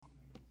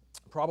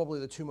Probably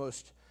the two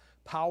most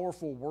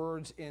powerful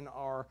words in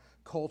our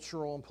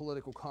cultural and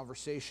political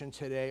conversation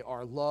today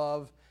are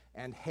love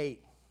and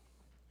hate.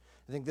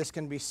 I think this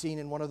can be seen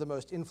in one of the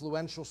most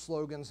influential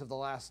slogans of the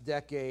last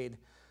decade,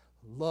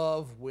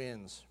 love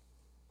wins.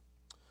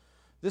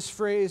 This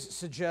phrase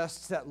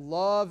suggests that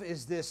love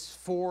is this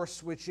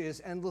force which is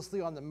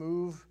endlessly on the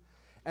move,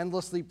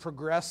 endlessly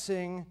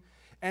progressing,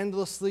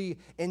 endlessly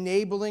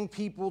enabling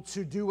people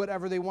to do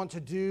whatever they want to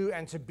do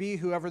and to be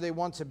whoever they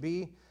want to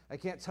be. I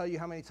can't tell you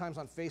how many times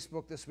on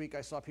Facebook this week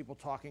I saw people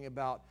talking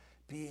about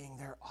being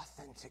their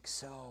authentic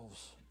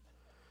selves.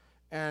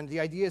 And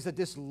the idea is that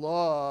this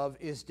love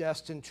is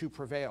destined to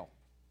prevail,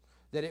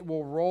 that it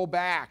will roll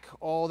back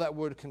all that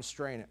would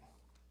constrain it.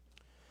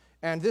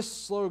 And this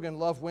slogan,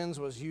 Love Wins,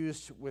 was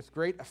used with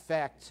great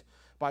effect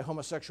by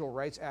homosexual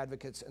rights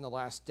advocates in the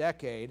last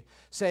decade,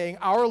 saying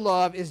our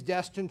love is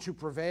destined to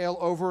prevail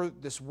over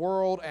this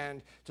world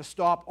and to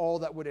stop all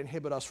that would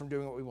inhibit us from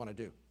doing what we want to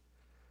do.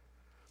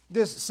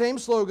 This same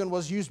slogan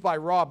was used by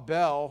Rob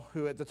Bell,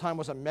 who at the time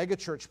was a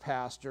megachurch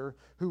pastor,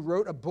 who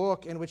wrote a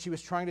book in which he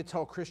was trying to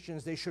tell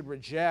Christians they should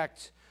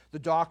reject the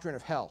doctrine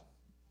of hell,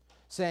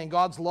 saying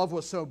God's love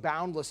was so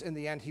boundless in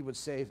the end he would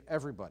save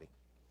everybody.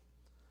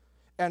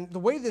 And the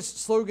way this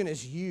slogan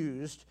is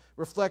used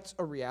reflects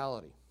a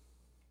reality.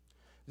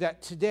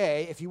 That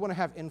today, if you want to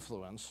have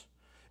influence,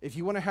 if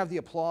you want to have the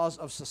applause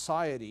of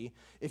society,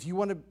 if you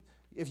want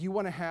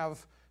to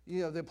have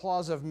the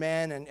applause of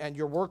men and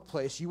your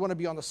workplace, you want to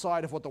be on the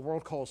side of what the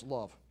world calls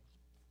love.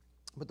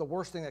 But the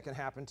worst thing that can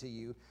happen to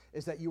you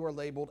is that you are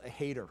labeled a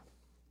hater.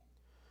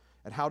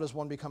 And how does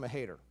one become a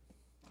hater?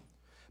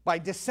 By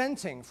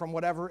dissenting from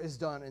whatever is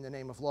done in the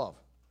name of love.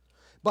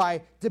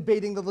 By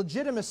debating the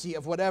legitimacy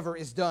of whatever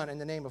is done in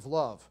the name of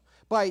love.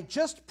 By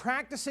just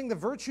practicing the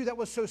virtue that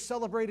was so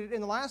celebrated in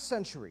the last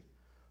century,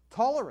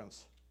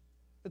 tolerance.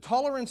 The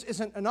tolerance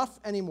isn't enough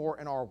anymore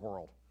in our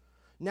world.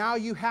 Now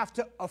you have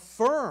to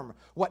affirm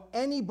what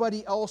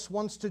anybody else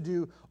wants to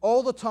do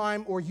all the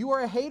time, or you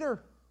are a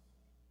hater.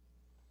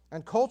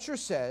 And culture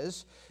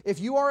says, if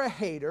you are a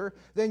hater,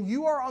 then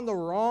you are on the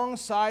wrong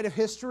side of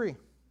history.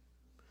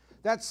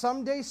 That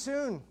someday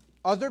soon,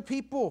 other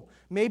people,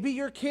 maybe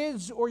your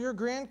kids or your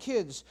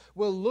grandkids,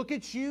 will look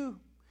at you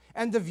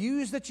and the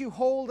views that you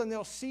hold, and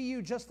they'll see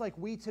you just like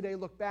we today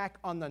look back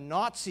on the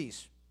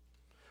Nazis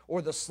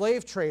or the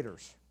slave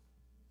traders,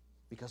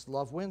 because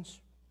love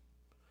wins.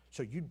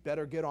 So you'd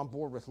better get on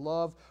board with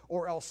love,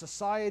 or else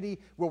society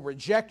will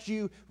reject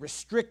you,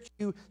 restrict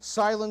you,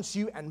 silence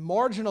you, and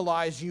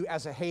marginalize you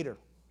as a hater.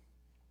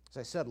 As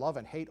I said, love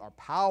and hate are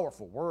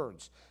powerful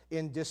words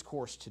in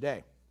discourse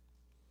today.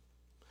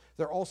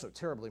 They're also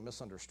terribly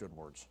misunderstood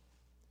words.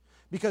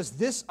 Because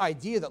this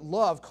idea that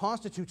love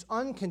constitutes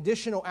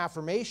unconditional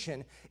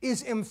affirmation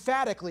is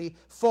emphatically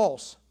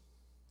false.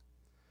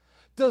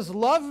 Does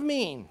love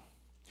mean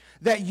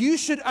that you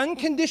should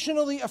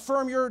unconditionally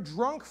affirm your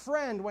drunk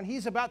friend when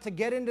he's about to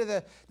get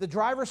into the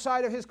driver's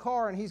side of his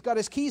car and he's got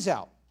his keys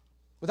out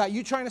without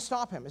you trying to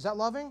stop him? Is that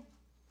loving?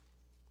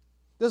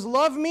 Does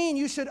love mean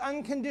you should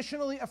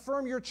unconditionally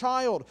affirm your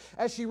child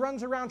as she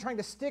runs around trying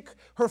to stick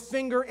her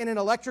finger in an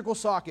electrical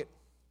socket?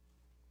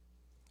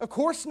 Of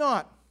course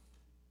not.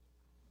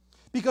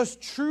 Because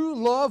true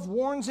love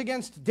warns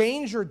against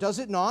danger, does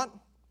it not?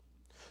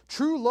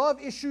 True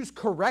love issues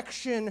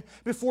correction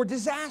before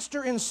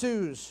disaster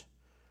ensues.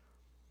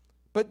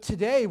 But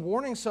today,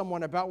 warning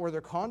someone about where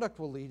their conduct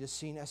will lead is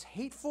seen as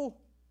hateful,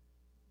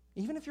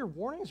 even if your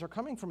warnings are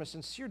coming from a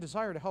sincere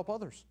desire to help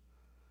others.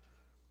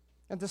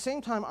 At the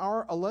same time,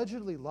 our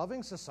allegedly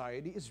loving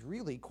society is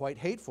really quite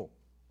hateful.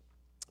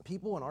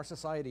 People in our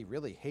society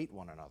really hate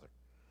one another.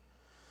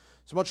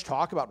 So much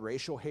talk about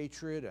racial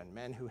hatred and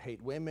men who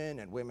hate women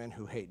and women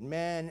who hate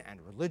men and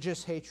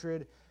religious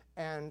hatred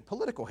and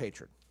political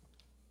hatred.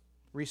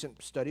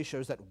 Recent study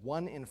shows that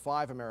 1 in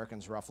 5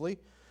 Americans, roughly,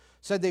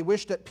 said they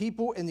wished that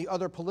people in the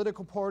other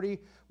political party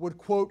would,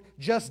 quote,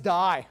 just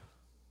die.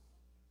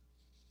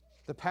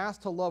 The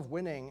path to love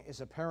winning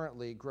is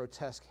apparently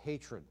grotesque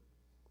hatred.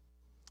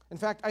 In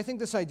fact, I think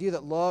this idea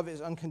that love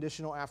is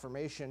unconditional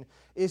affirmation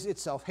is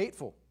itself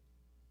hateful.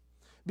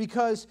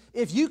 Because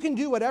if you can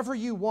do whatever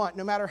you want,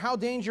 no matter how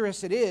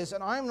dangerous it is,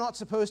 and I'm not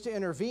supposed to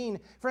intervene,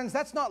 friends,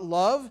 that's not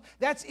love,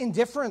 that's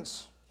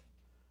indifference.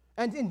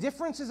 And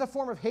indifference is a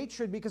form of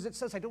hatred because it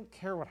says, I don't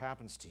care what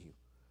happens to you.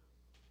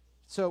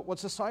 So what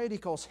society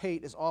calls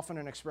hate is often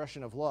an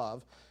expression of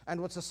love,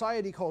 and what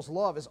society calls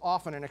love is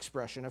often an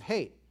expression of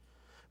hate.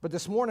 But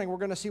this morning, we're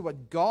going to see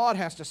what God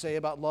has to say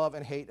about love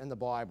and hate in the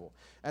Bible.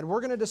 And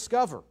we're going to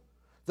discover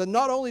that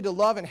not only do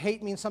love and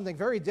hate mean something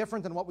very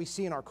different than what we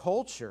see in our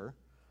culture,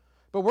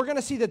 but we're going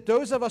to see that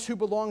those of us who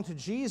belong to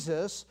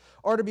Jesus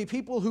are to be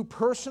people who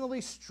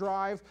personally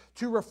strive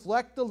to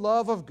reflect the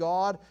love of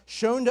God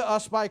shown to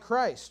us by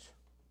Christ.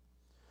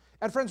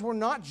 And friends, we're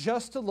not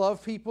just to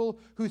love people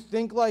who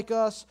think like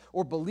us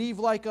or believe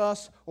like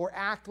us or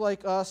act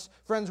like us.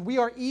 Friends, we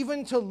are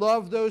even to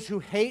love those who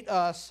hate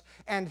us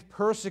and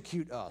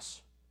persecute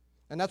us.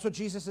 And that's what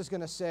Jesus is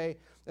going to say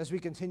as we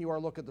continue our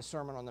look at the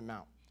Sermon on the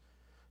Mount.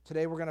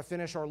 Today we're going to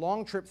finish our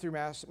long trip through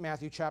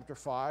Matthew chapter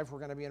 5. We're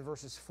going to be in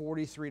verses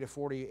 43 to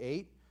 48.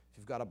 If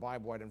you've got a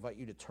Bible, I'd invite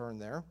you to turn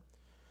there.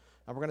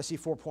 And we're going to see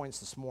 4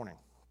 points this morning.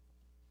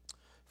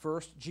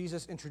 First,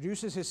 Jesus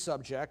introduces his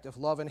subject of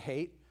love and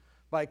hate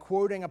by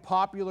quoting a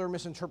popular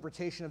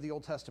misinterpretation of the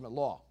Old Testament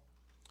law.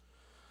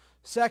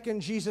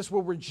 Second, Jesus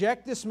will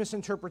reject this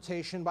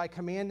misinterpretation by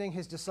commanding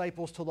his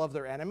disciples to love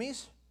their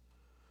enemies.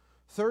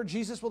 Third,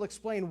 Jesus will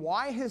explain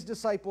why his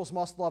disciples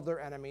must love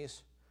their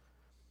enemies.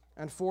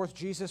 And fourth,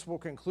 Jesus will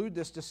conclude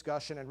this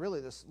discussion and really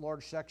this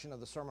large section of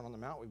the Sermon on the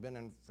Mount we've been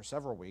in for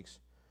several weeks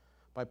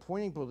by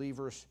pointing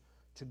believers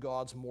to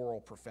God's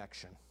moral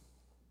perfection.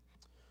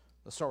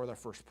 Let's start with our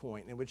first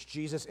point, in which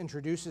Jesus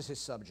introduces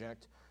his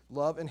subject,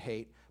 love and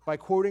hate, by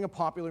quoting a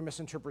popular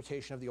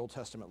misinterpretation of the Old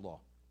Testament law.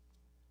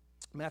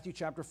 Matthew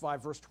chapter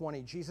 5, verse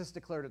 20, Jesus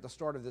declared at the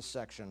start of this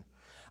section,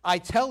 "I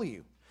tell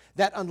you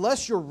that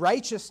unless your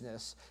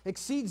righteousness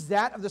exceeds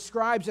that of the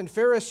scribes and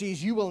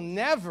Pharisees, you will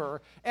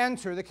never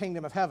enter the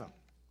kingdom of heaven."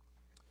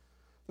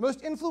 The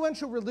most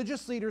influential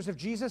religious leaders of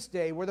Jesus'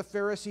 day were the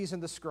Pharisees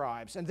and the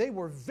scribes, and they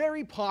were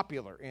very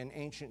popular in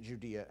ancient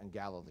Judea and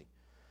Galilee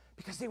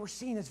because they were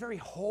seen as very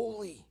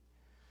holy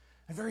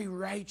and very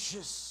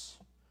righteous.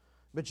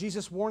 But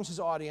Jesus warns his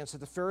audience that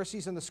the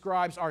Pharisees and the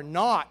scribes are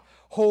not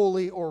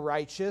holy or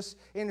righteous.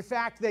 In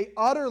fact, they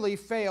utterly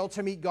fail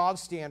to meet God's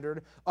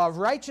standard of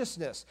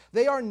righteousness.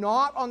 They are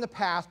not on the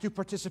path to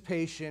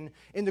participation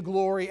in the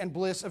glory and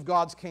bliss of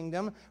God's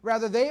kingdom.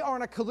 Rather, they are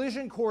on a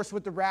collision course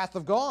with the wrath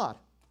of God.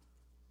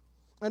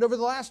 And over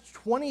the last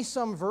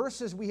 20-some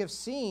verses, we have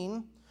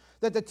seen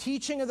that the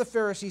teaching of the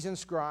Pharisees and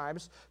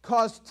scribes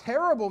caused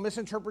terrible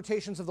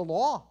misinterpretations of the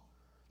law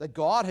that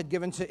God had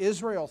given to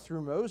Israel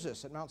through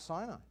Moses at Mount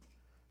Sinai.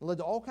 It led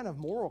to all kind of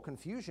moral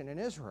confusion in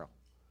Israel.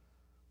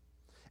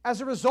 As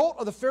a result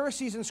of the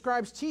Pharisees and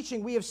scribes'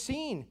 teaching, we have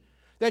seen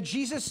that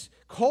Jesus'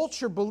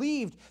 culture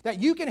believed that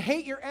you can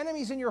hate your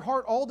enemies in your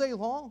heart all day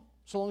long,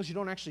 so long as you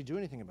don't actually do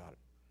anything about it.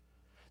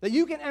 That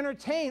you can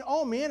entertain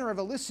all manner of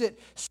illicit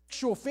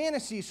sexual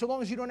fantasies, so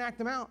long as you don't act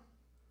them out.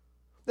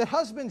 That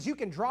husbands, you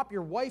can drop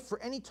your wife for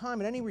any time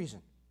and any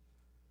reason.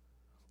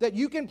 That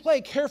you can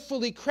play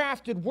carefully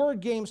crafted word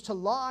games to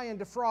lie and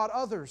defraud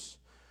others.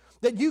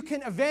 That you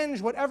can avenge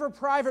whatever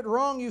private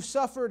wrong you've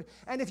suffered.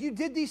 And if you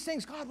did these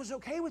things, God was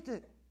okay with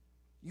it.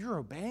 You're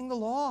obeying the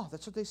law.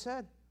 That's what they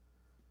said.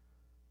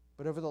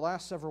 But over the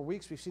last several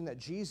weeks, we've seen that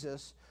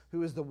Jesus,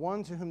 who is the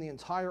one to whom the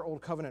entire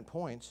Old Covenant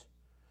points,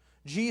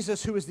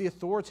 Jesus, who is the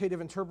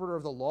authoritative interpreter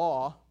of the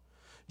law,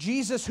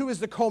 Jesus, who is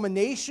the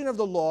culmination of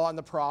the law and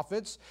the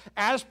prophets,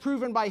 as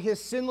proven by his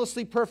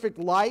sinlessly perfect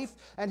life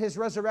and his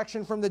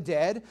resurrection from the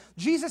dead,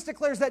 Jesus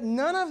declares that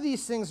none of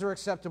these things are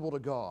acceptable to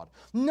God.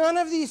 None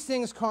of these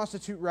things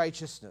constitute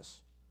righteousness.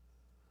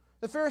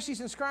 The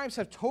Pharisees and scribes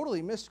have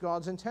totally missed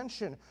God's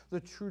intention, the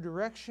true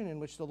direction in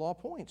which the law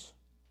points.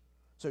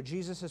 So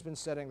Jesus has been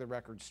setting the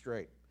record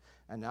straight.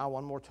 And now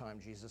one more time,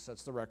 Jesus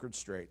sets the record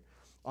straight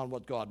on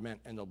what God meant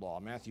in the law.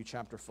 Matthew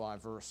chapter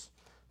 5, verse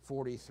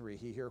 43.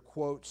 He here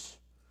quotes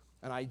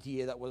an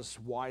idea that was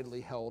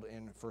widely held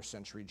in first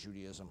century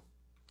Judaism.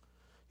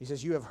 He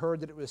says, "You have heard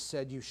that it was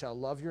said, you shall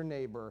love your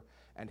neighbor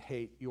and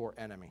hate your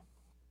enemy."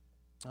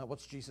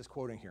 What's Jesus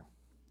quoting here?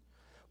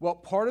 Well,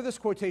 part of this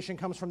quotation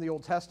comes from the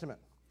Old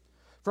Testament,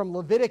 from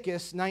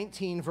Leviticus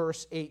 19,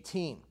 verse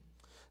 18.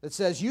 It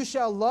says, "You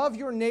shall love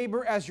your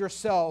neighbor as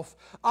yourself.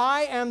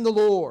 I am the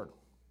Lord."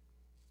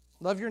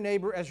 Love your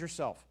neighbor as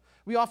yourself.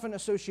 We often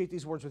associate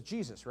these words with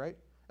Jesus, right?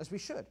 As we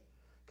should.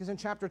 Because in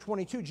chapter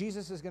 22,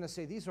 Jesus is going to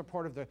say these are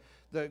part of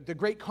the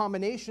great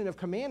combination of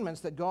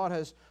commandments that God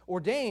has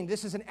ordained.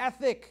 This is an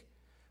ethic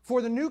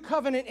for the new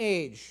covenant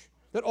age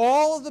that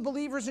all of the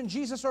believers in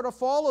Jesus are to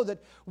follow,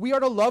 that we are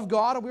to love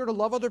God and we are to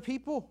love other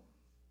people.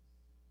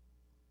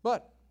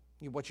 But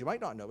what you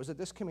might not know is that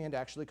this command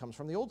actually comes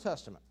from the Old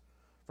Testament,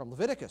 from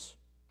Leviticus.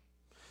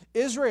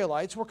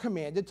 Israelites were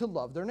commanded to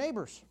love their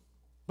neighbors.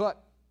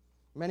 But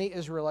many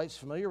Israelites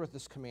familiar with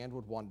this command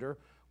would wonder,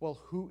 well,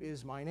 who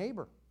is my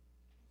neighbor?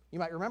 You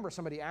might remember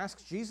somebody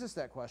asked Jesus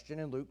that question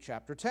in Luke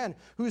chapter 10.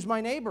 Who's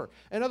my neighbor?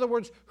 In other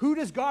words, who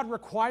does God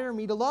require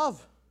me to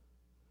love?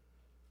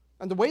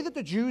 And the way that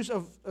the Jews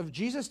of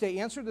Jesus' day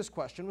answered this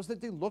question was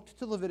that they looked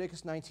to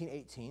Leviticus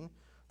 19:18,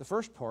 the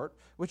first part,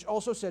 which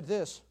also said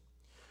this,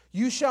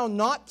 "You shall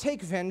not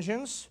take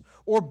vengeance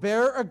or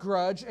bear a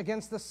grudge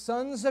against the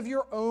sons of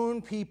your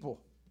own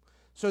people."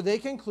 So they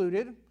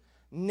concluded,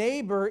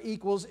 neighbor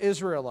equals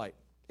Israelite.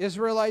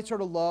 Israelites are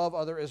to love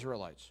other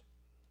Israelites.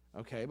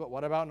 Okay, but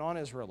what about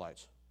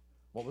non-Israelites?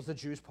 What was the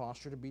Jews'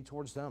 posture to be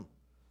towards them?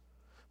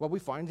 Well, we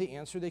find the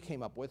answer they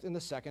came up with in the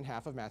second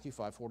half of Matthew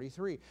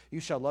 5:43. "You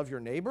shall love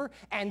your neighbor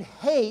and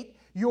hate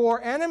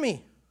your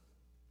enemy."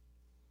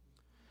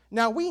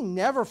 Now, we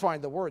never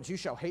find the words, "you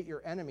shall hate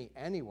your enemy,"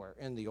 anywhere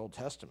in the Old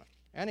Testament.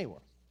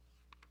 Anywhere.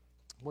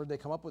 Where did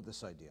they come up with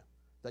this idea?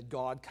 That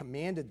God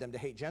commanded them to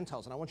hate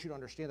Gentiles. And I want you to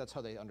understand that's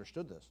how they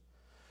understood this.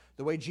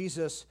 The way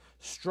Jesus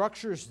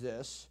structures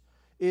this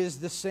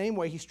is the same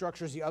way he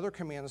structures the other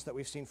commands that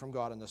we've seen from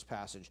God in this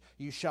passage.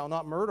 You shall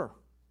not murder.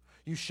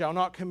 You shall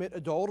not commit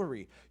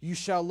adultery. You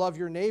shall love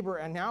your neighbor.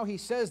 And now he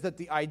says that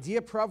the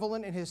idea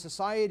prevalent in his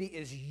society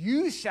is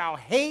you shall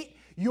hate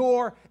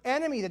your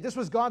enemy, that this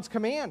was God's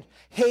command.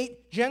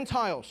 Hate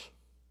Gentiles.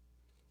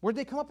 Where'd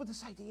they come up with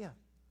this idea?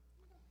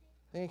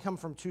 They come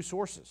from two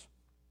sources.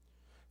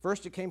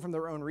 First, it came from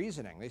their own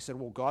reasoning. They said,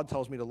 well, God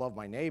tells me to love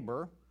my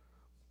neighbor.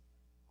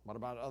 What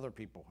about other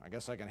people? I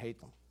guess I can hate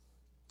them.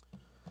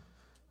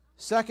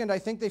 Second, I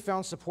think they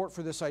found support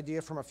for this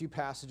idea from a few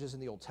passages in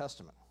the Old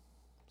Testament.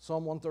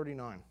 Psalm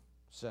 139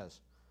 says,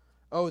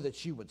 "Oh,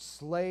 that you would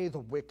slay the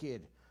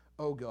wicked,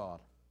 O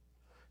God.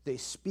 They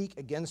speak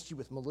against you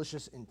with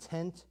malicious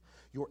intent.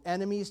 Your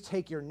enemies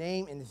take your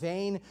name in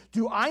vain.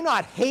 Do I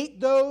not hate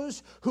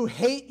those who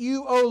hate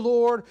you, O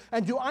Lord?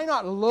 And do I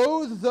not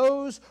loathe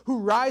those who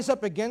rise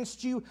up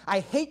against you?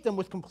 I hate them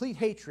with complete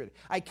hatred.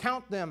 I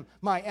count them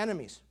my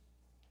enemies."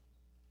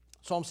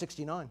 Psalm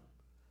 69.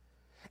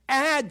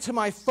 "Add to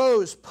my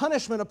foes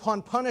punishment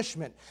upon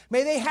punishment.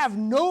 May they have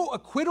no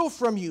acquittal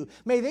from you.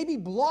 May they be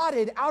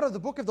blotted out of the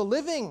book of the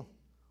living.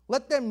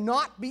 Let them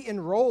not be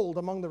enrolled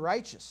among the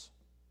righteous."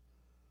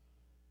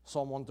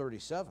 Psalm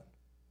 137.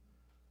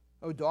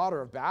 "O daughter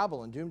of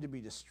Babylon, doomed to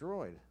be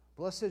destroyed,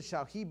 blessed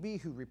shall he be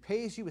who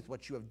repays you with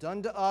what you have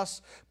done to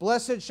us.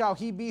 Blessed shall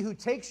he be who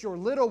takes your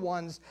little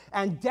ones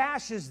and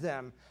dashes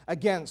them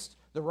against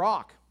the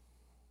rock."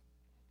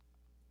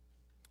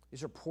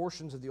 These are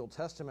portions of the Old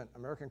Testament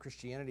American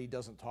Christianity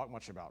doesn't talk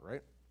much about,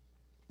 right?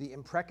 The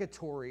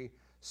imprecatory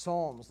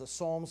psalms, the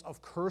psalms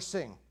of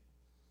cursing.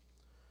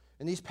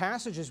 In these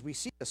passages, we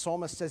see the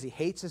psalmist says he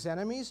hates his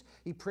enemies.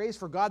 He prays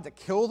for God to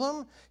kill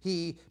them.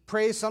 He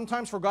prays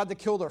sometimes for God to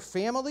kill their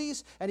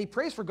families. And he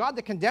prays for God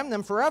to condemn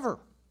them forever.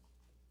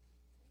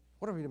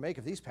 What are we to make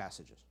of these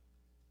passages?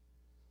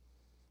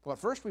 Well, at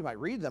first we might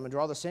read them and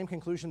draw the same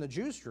conclusion the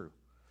Jews drew.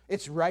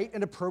 It's right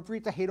and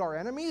appropriate to hate our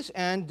enemies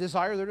and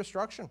desire their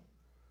destruction.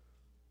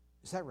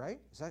 Is that right?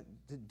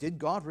 Did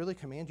God really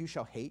command you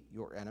shall hate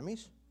your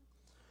enemies?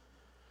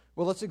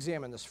 Well, let's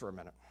examine this for a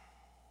minute.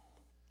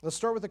 Let's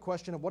start with the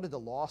question of what did the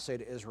law say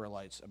to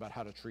Israelites about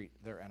how to treat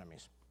their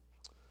enemies?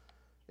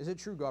 Is it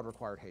true God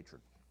required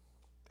hatred?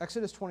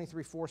 Exodus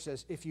 23:4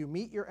 says, "If you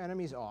meet your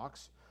enemy's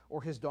ox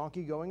or his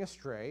donkey going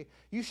astray,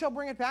 you shall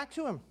bring it back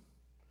to him.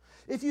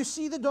 If you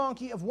see the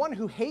donkey of one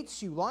who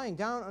hates you lying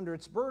down under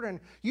its burden,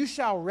 you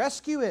shall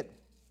rescue it."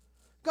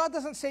 God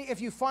doesn't say if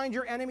you find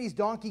your enemy's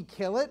donkey,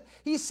 kill it.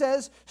 He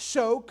says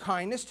show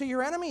kindness to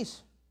your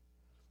enemies.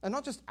 And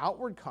not just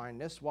outward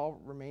kindness while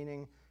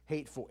remaining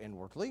hateful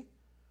inwardly.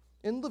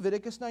 In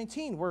Leviticus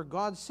 19, where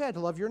God said,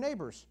 love your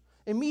neighbors.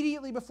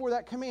 Immediately before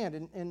that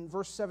command, in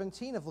verse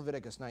 17 of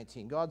Leviticus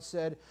 19, God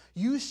said,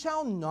 "You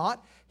shall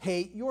not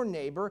hate your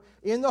neighbor.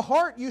 In the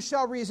heart you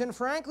shall reason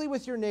frankly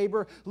with your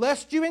neighbor,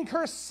 lest you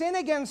incur sin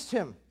against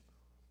him."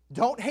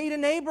 Don't hate a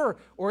neighbor,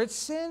 or it's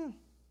sin.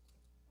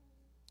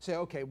 Say,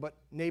 okay, but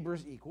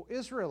neighbors equal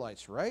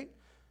Israelites, right?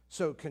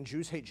 So can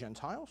Jews hate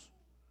Gentiles?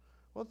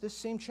 Well, this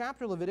same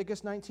chapter,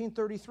 Leviticus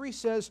 19:33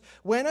 says,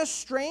 "When a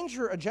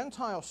stranger, a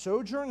Gentile,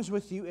 sojourns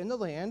with you in the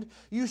land,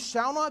 you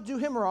shall not do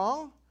him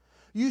wrong.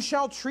 You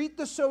shall treat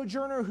the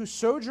sojourner who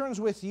sojourns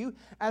with you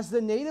as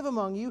the native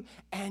among you,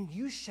 and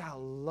you shall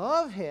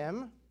love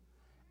him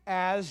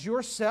as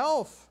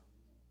yourself.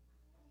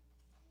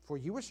 For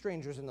you were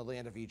strangers in the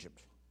land of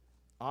Egypt.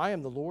 I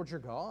am the Lord your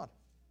God."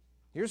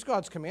 Here's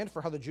God's command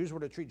for how the Jews were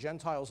to treat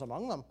Gentiles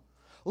among them.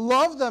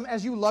 Love them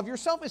as you love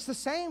yourself. It's the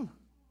same.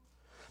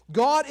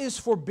 God is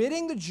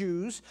forbidding the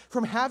Jews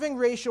from having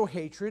racial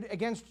hatred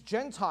against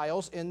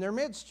Gentiles in their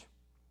midst.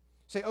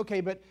 Say, okay,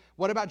 but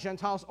what about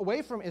Gentiles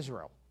away from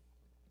Israel?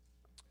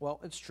 Well,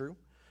 it's true.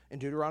 In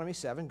Deuteronomy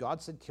 7,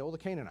 God said, kill the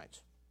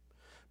Canaanites.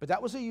 But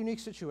that was a unique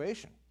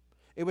situation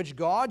in which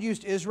God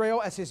used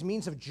Israel as his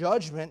means of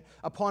judgment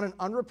upon an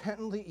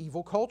unrepentantly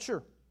evil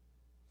culture.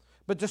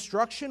 But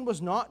destruction was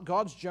not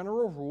God's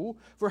general rule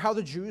for how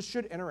the Jews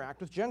should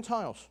interact with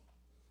Gentiles.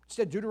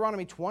 Instead,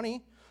 Deuteronomy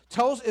 20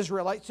 tells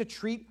Israelites to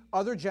treat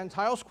other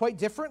Gentiles quite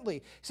differently.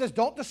 He says,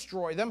 don't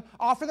destroy them,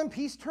 offer them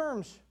peace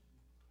terms.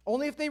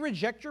 Only if they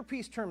reject your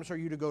peace terms are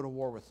you to go to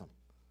war with them.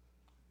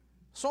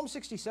 Psalm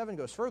 67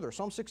 goes further.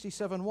 Psalm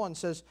 67:1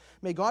 says,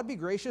 "May God be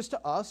gracious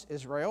to us,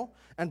 Israel,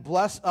 and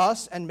bless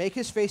us and make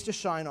his face to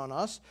shine on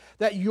us,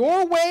 that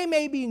your way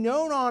may be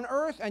known on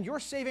earth and your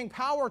saving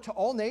power to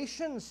all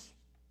nations."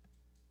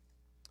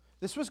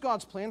 This was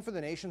God's plan for the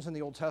nations in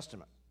the Old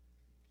Testament.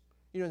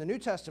 You know, in the New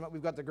Testament,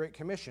 we've got the Great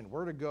Commission.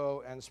 We're to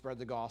go and spread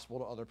the gospel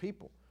to other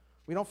people.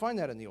 We don't find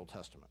that in the Old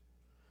Testament.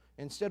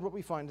 Instead, what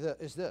we find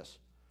is this.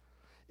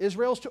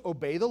 Israel's to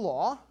obey the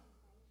law.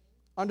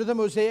 Under the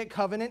Mosaic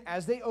covenant,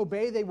 as they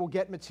obey, they will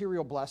get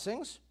material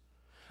blessings.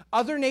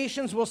 Other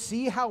nations will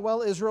see how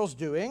well Israel's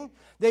doing.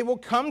 They will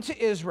come to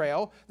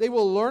Israel. They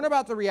will learn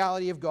about the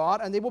reality of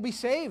God, and they will be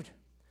saved.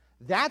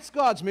 That's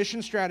God's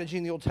mission strategy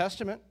in the Old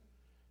Testament.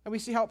 And we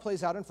see how it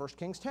plays out in 1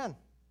 Kings 10.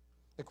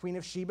 The Queen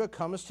of Sheba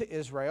comes to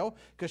Israel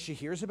because she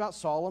hears about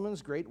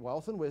Solomon's great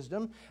wealth and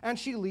wisdom, and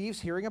she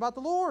leaves hearing about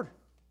the Lord.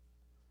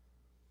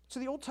 So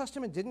the Old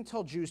Testament didn't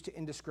tell Jews to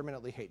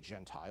indiscriminately hate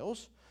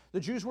Gentiles. The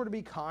Jews were to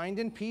be kind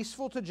and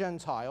peaceful to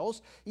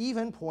Gentiles,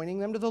 even pointing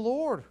them to the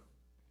Lord.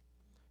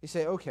 You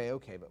say,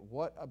 okay, but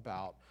what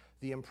about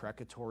the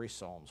imprecatory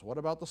Psalms? What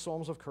about the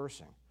Psalms of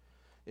cursing?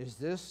 Is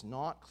this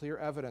not clear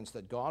evidence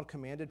that God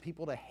commanded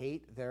people to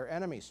hate their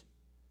enemies?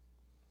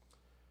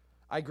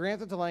 I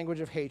grant that the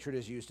language of hatred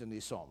is used in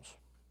these Psalms,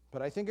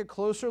 but I think a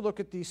closer look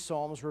at these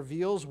Psalms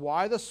reveals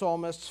why the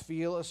psalmists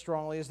feel as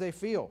strongly as they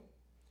feel.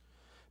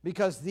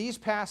 Because these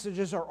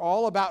passages are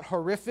all about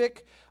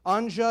horrific,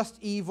 unjust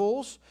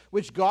evils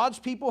which God's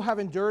people have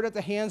endured at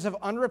the hands of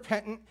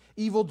unrepentant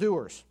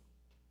evildoers.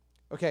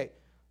 Okay,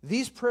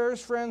 these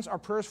prayers, friends, are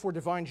prayers for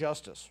divine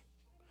justice.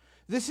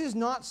 This is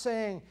not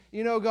saying,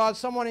 God,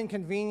 someone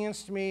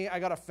inconvenienced me,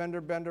 I got a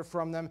fender bender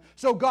from them,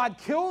 so God,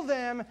 kill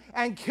them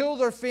and kill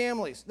their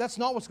families. That's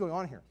not what's going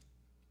on here.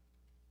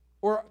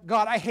 Or,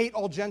 God, I hate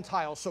all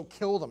Gentiles, so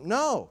kill them.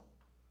 No.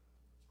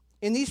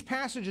 In these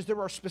passages, there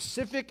are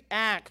specific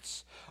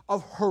acts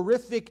of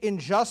horrific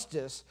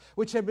injustice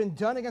which have been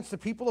done against the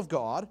people of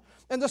God,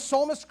 and the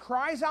psalmist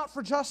cries out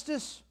for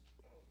justice.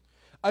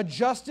 A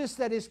justice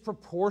that is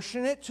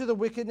proportionate to the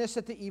wickedness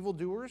that the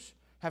evildoers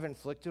have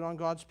inflicted on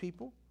God's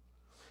people,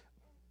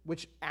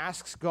 which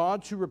asks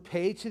God to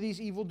repay to these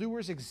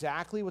evildoers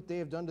exactly what they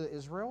have done to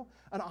Israel,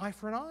 an eye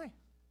for an eye.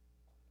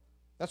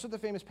 That's what the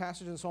famous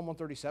passage in Psalm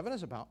 137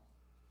 is about.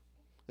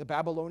 The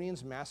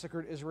Babylonians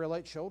massacred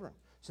Israelite children.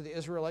 So the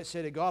Israelites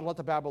say to God, let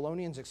the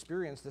Babylonians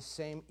experience the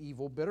same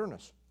evil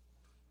bitterness.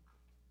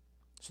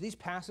 So these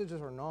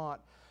passages are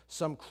not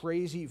some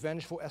crazy,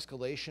 vengeful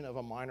escalation of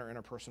a minor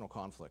interpersonal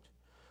conflict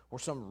or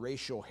some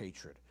racial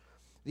hatred.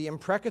 The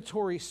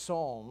imprecatory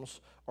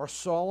Psalms are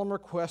solemn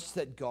requests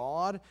that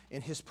God,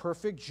 in his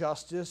perfect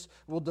justice,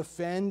 will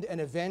defend and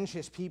avenge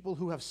his people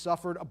who have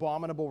suffered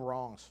abominable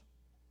wrongs.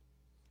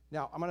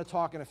 Now, I'm going to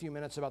talk in a few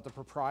minutes about the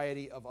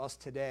propriety of us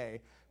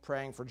today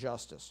praying for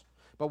justice.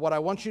 But what I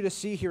want you to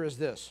see here is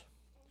this.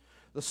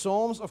 The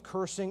Psalms of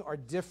cursing are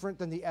different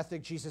than the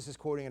ethic Jesus is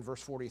quoting in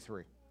verse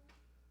 43.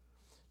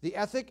 The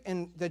ethic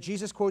that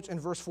Jesus quotes in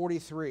verse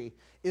 43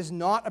 is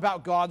not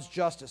about God's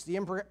justice. The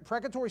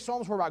imprecatory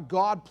Psalms were about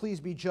God,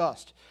 please be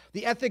just.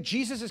 The ethic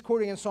Jesus is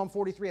quoting in Psalm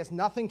 43 has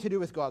nothing to do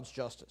with God's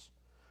justice.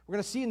 We're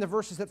going to see in the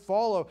verses that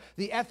follow,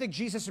 the ethic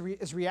Jesus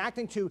is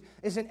reacting to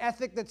is an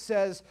ethic that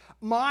says,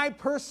 my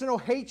personal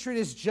hatred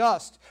is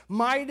just.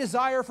 My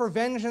desire for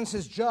vengeance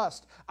is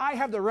just. I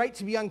have the right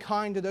to be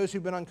unkind to those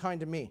who've been unkind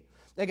to me,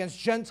 against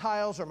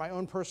Gentiles or my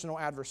own personal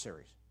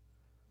adversaries.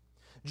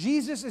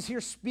 Jesus is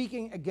here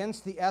speaking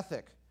against the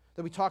ethic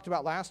that we talked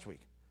about last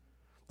week.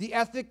 The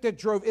ethic that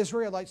drove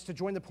Israelites to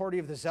join the party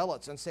of the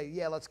Zealots and say,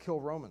 yeah, let's kill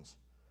Romans.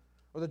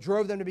 Or that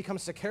drove them to become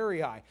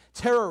Sicarii,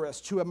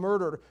 terrorists who have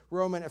murdered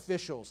Roman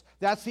officials.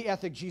 That's the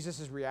ethic Jesus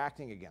is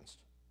reacting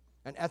against.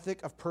 An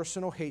ethic of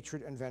personal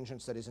hatred and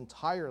vengeance that is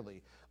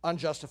entirely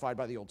unjustified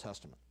by the Old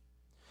Testament.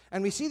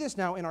 And we see this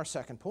now in our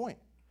second point,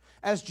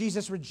 as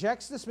Jesus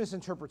rejects this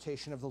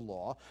misinterpretation of the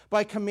law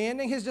by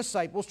commanding his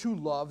disciples to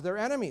love their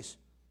enemies.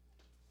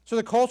 So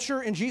the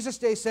culture in Jesus'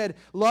 day said,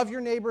 love your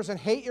neighbors and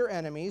hate your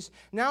enemies.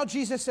 Now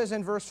Jesus says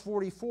in verse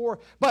 44,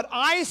 but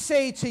I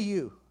say to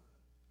you.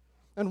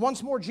 And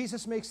once more,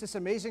 Jesus makes this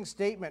amazing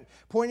statement,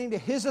 pointing to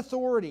his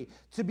authority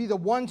to be the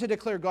one to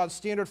declare God's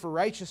standard for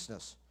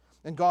righteousness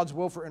and God's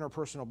will for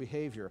interpersonal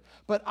behavior.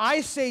 But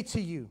I say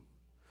to you,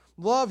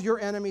 love your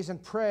enemies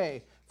and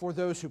pray for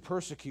those who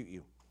persecute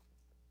you.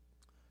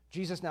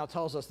 Jesus now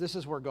tells us this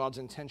is where God's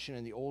intention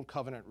in the Old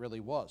Covenant really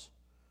was.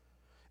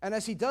 And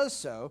as he does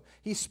so,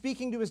 he's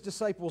speaking to his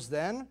disciples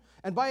then,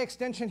 and by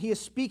extension, he is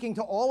speaking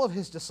to all of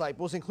his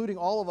disciples, including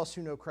all of us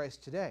who know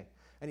Christ today.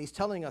 And he's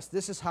telling us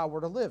this is how we're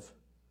to live.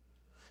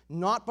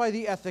 Not by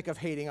the ethic of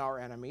hating our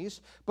enemies,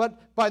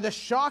 but by the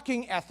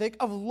shocking ethic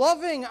of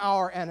loving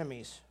our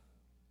enemies.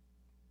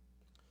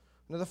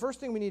 Now, the first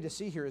thing we need to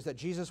see here is that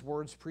Jesus'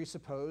 words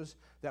presuppose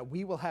that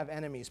we will have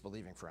enemies,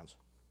 believing friends.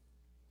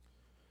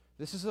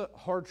 This is a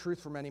hard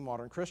truth for many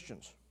modern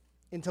Christians.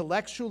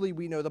 Intellectually,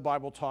 we know the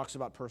Bible talks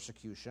about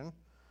persecution,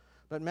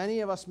 but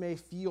many of us may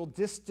feel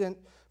distant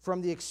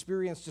from the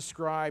experience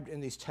described in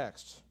these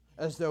texts,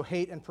 as though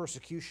hate and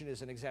persecution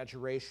is an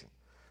exaggeration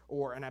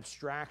or an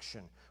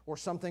abstraction or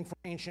something for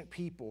ancient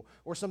people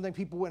or something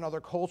people in other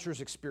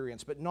cultures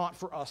experience, but not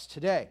for us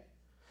today.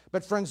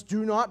 But friends,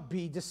 do not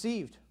be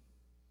deceived.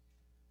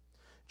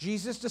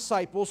 Jesus'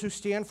 disciples who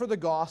stand for the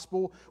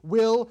gospel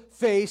will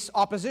face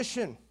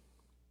opposition.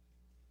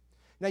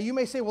 Now, you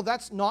may say, well,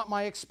 that's not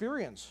my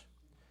experience.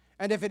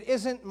 And if it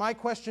isn't, my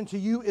question to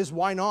you is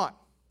why not?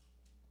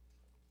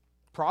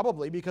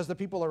 Probably because the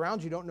people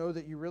around you don't know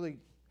that you really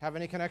have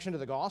any connection to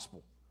the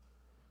gospel.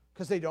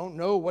 Because they don't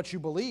know what you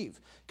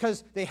believe.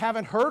 Because they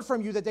haven't heard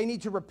from you that they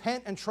need to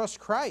repent and trust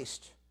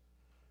Christ.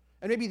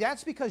 And maybe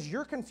that's because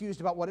you're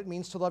confused about what it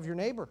means to love your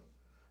neighbor.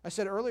 I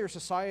said earlier,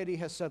 society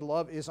has said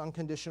love is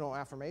unconditional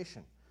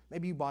affirmation.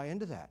 Maybe you buy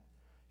into that.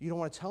 You don't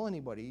want to tell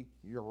anybody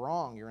you're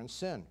wrong, you're in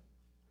sin.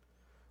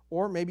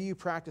 Or maybe you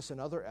practice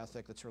another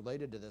ethic that's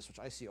related to this, which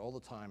I see all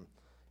the time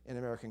in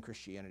American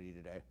Christianity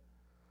today.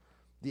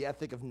 The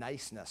ethic of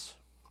niceness.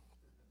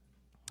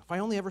 If I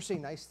only ever say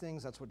nice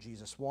things, that's what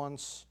Jesus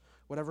wants.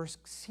 Whatever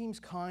seems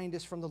kind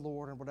is from the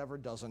Lord, and whatever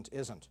doesn't,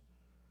 isn't.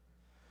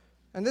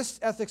 And this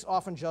ethic's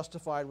often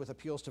justified with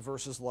appeals to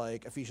verses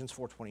like Ephesians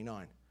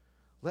 4:29.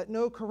 Let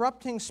no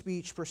corrupting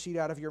speech proceed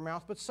out of your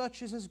mouth, but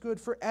such as is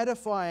good for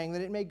edifying,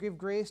 that it may give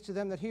grace to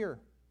them that hear.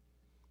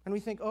 And we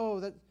think,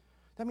 oh,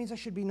 that means I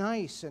should be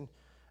nice. And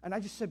I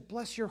just said,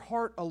 bless your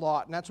heart a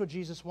lot, and that's what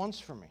Jesus wants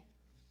from me.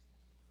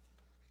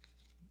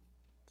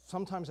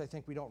 Sometimes I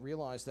think we don't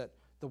realize that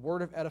the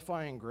word of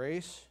edifying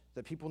grace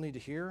that people need to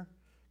hear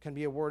can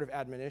be a word of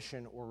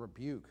admonition or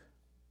rebuke.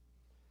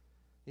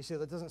 You say,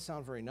 that doesn't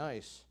sound very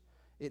nice.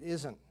 It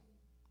isn't,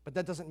 but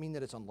that doesn't mean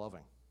that it's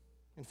unloving.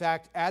 In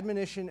fact,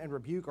 admonition and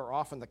rebuke are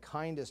often the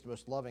kindest,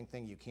 most loving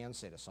thing you can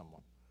say to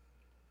someone.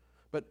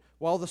 But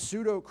while the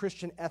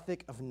pseudo-Christian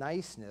ethic of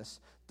niceness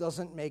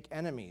doesn't make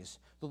enemies,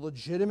 the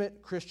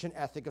legitimate Christian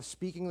ethic of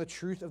speaking the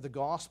truth of the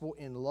gospel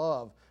in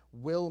love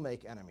will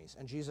make enemies.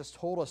 And Jesus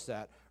told us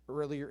that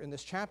earlier in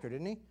this chapter,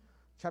 didn't he?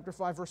 Chapter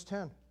 5, verse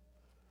 10.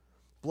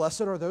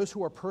 Blessed are those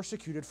who are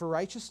persecuted for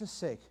righteousness'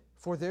 sake,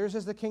 for theirs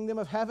is the kingdom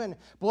of heaven.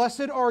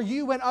 Blessed are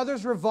you when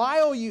others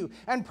revile you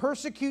and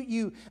persecute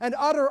you and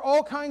utter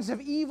all kinds of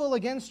evil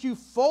against you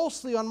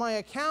falsely on my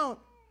account.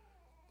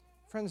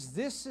 Friends,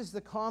 this is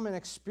the common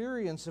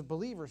experience of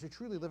believers who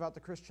truly live out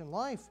the Christian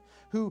life,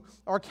 who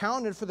are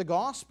counted for the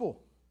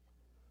gospel.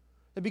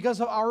 That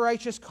because of our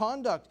righteous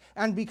conduct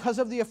and because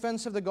of the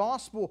offense of the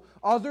gospel,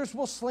 others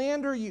will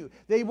slander you,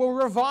 they will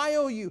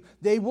revile you,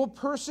 they will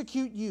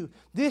persecute you.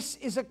 This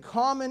is a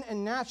common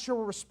and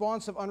natural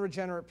response of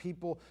unregenerate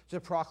people to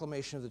the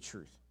proclamation of the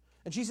truth.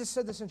 And Jesus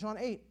said this in John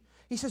 8.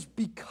 He says,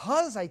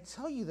 because I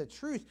tell you the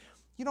truth,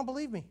 you don't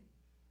believe me.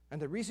 And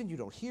the reason you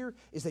don't hear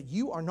is that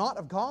you are not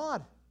of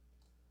God.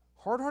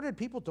 Hard-hearted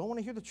people don't want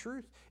to hear the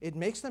truth. It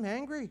makes them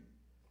angry.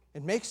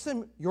 It makes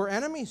them your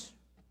enemies.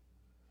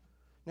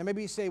 Now,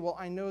 maybe you say, well,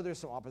 I know there's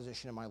some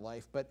opposition in my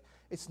life, but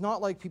it's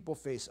not like people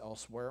face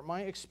elsewhere.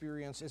 My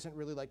experience isn't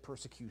really like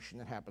persecution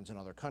that happens in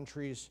other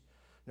countries.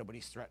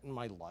 Nobody's threatened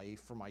my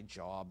life or my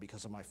job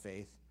because of my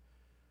faith.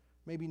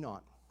 Maybe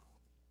not.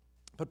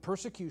 But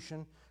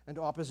persecution and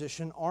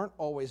opposition aren't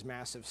always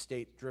massive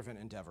state-driven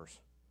endeavors.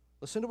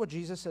 Listen to what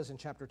Jesus says in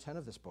chapter 10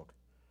 of this book.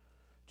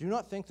 Do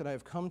not think that I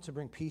have come to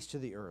bring peace to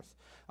the earth.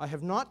 I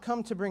have not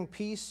come to bring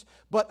peace,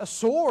 but a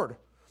sword.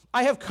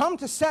 I have come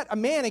to set a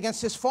man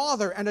against his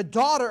father, and a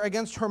daughter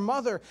against her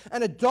mother,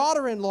 and a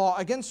daughter-in-law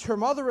against her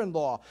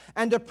mother-in-law.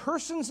 And a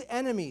person's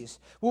enemies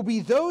will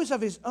be those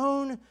of his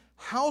own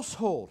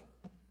household.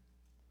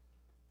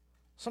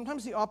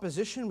 Sometimes the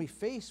opposition we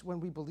face when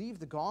we believe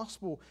the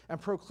gospel and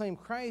proclaim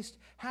Christ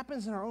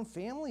happens in our own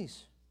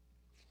families,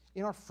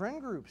 in our friend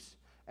groups,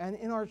 and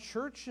in our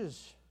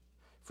churches.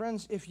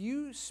 Friends, if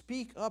you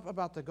speak up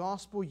about the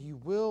gospel, you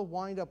will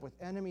wind up with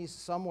enemies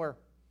somewhere.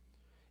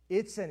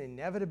 It's an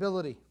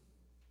inevitability.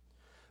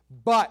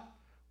 But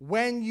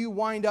when you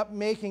wind up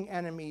making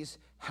enemies,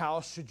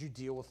 how should you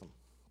deal with them?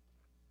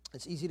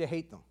 It's easy to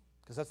hate them,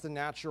 because that's the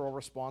natural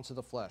response of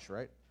the flesh,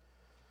 right?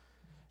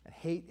 And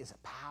hate is a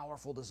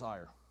powerful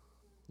desire.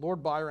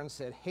 Lord Byron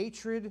said,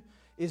 hatred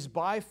is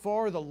by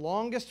far the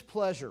longest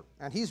pleasure.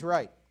 And he's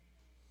right.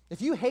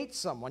 If you hate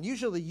someone,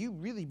 usually you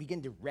really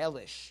begin to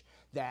relish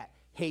that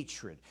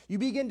hatred. You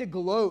begin to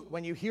gloat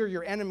when you hear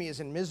your enemy is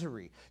in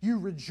misery. You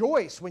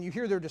rejoice when you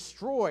hear they're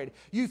destroyed.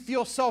 You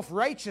feel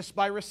self-righteous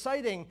by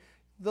reciting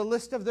the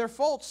list of their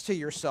faults to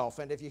yourself.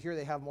 And if you hear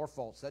they have more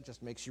faults, that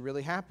just makes you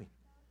really happy.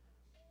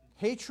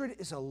 Hatred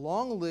is a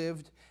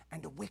long-lived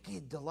and a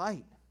wicked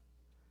delight.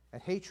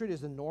 And hatred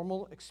is the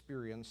normal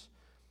experience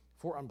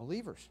for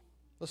unbelievers.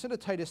 Listen to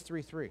Titus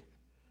 3:3.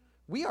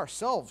 We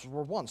ourselves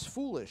were once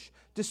foolish,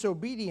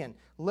 disobedient,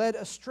 led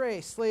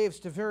astray, slaves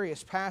to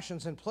various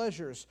passions and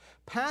pleasures,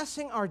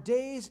 passing our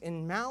days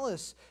in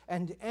malice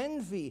and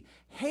envy,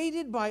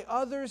 hated by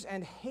others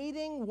and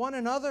hating one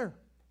another.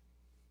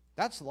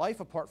 That's life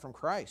apart from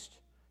Christ.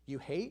 You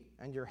hate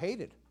and you're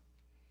hated.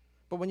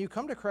 But when you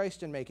come to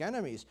Christ and make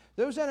enemies,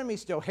 those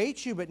enemies still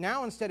hate you, but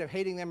now instead of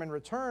hating them in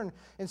return,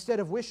 instead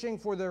of wishing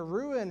for their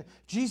ruin,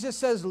 Jesus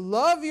says,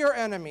 love your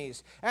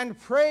enemies and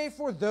pray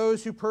for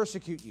those who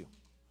persecute you.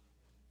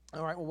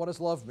 All right, well, what does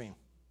love mean?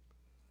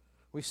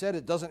 We said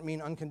it doesn't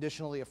mean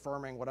unconditionally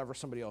affirming whatever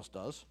somebody else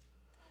does.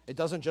 It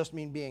doesn't just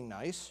mean being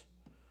nice.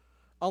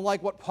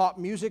 Unlike what pop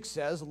music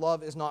says,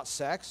 love is not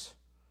sex.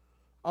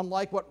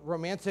 Unlike what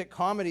romantic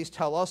comedies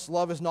tell us,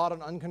 love is not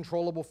an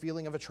uncontrollable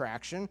feeling of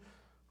attraction.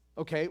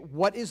 Okay,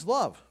 what is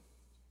love?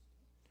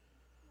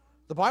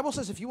 The Bible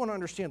says if you want to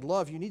understand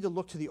love, you need to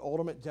look to the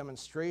ultimate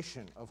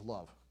demonstration of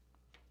love.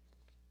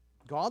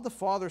 God the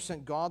Father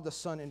sent God the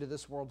Son into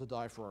this world to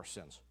die for our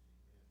sins.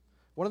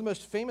 One of the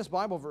most famous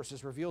Bible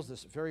verses reveals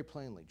this very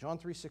plainly. John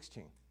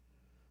 3:16.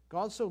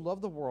 God so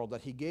loved the world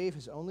that he gave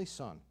his only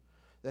Son,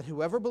 that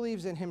whoever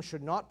believes in him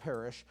should not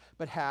perish,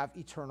 but have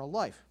eternal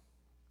life.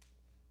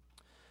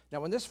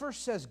 Now, when this verse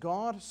says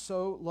God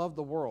so loved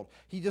the world,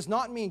 he does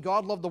not mean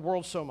God loved the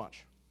world so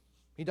much.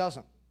 He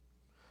doesn't.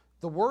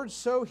 The word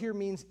so here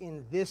means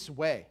in this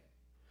way.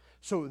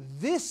 So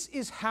this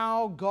is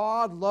how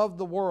God loved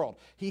the world.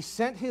 He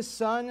sent his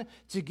Son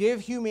to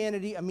give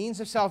humanity a means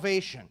of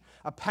salvation,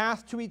 a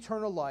path to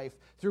eternal life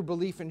through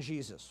belief in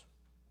Jesus.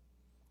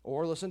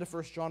 Or listen to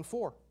 1 John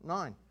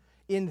 4:9.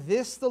 In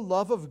this the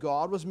love of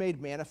God was made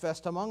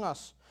manifest among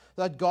us,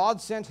 that God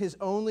sent his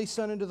only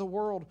Son into the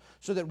world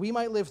so that we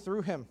might live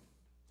through him.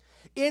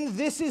 In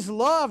this is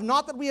love,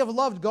 not that we have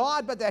loved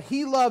God, but that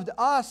he loved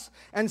us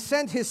and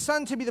sent his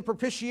Son to be the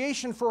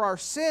propitiation for our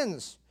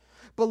sins.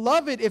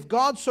 Beloved, if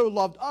God so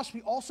loved us,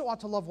 we also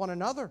ought to love one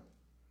another.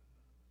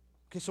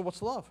 Okay, so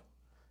what's love?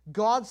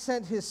 God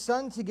sent his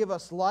Son to give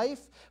us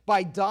life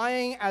by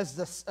dying as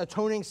the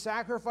atoning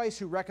sacrifice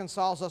who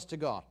reconciles us to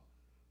God.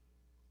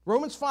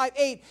 Romans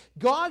 5:8,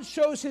 God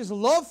shows his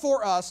love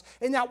for us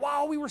in that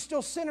while we were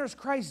still sinners,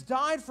 Christ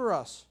died for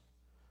us.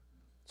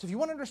 So if you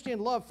want to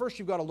understand love, first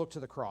you've got to look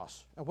to the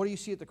cross. And what do you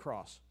see at the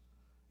cross?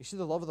 You see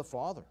the love of the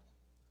Father.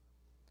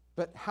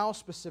 But how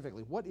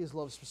specifically? What is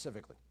love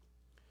specifically?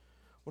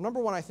 Well,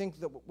 number one, I think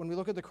that when we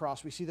look at the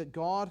cross, we see that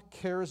God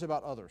cares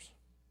about others.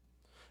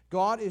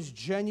 God is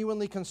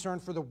genuinely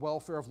concerned for the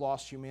welfare of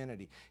lost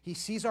humanity. He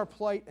sees our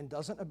plight and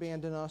doesn't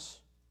abandon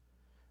us.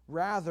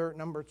 Rather,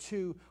 number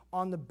two,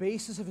 on the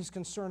basis of his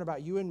concern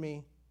about you and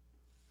me,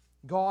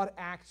 God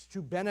acts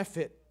to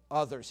benefit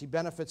others. He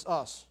benefits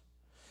us.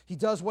 He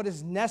does what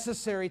is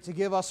necessary to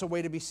give us a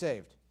way to be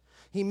saved.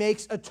 He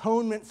makes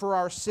atonement for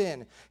our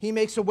sin. He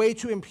makes a way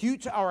to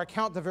impute to our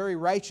account the very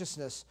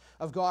righteousness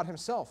of God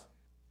himself.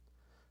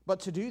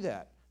 But to do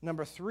that,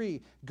 number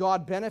three,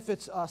 God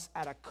benefits us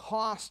at a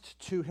cost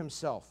to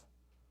himself.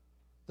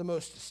 The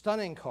most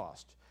stunning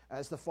cost,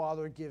 as the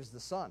Father gives the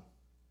Son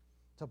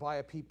to buy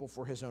a people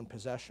for his own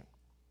possession.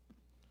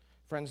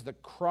 Friends, the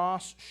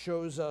cross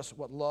shows us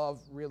what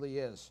love really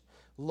is.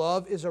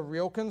 Love is a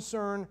real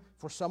concern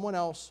for someone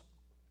else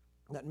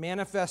that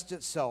manifests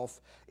itself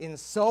in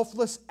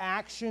selfless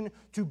action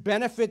to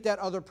benefit that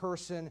other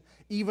person,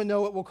 even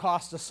though it will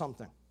cost us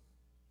something.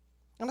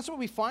 And that's what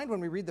we find when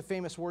we read the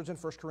famous words in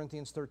 1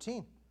 Corinthians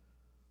 13.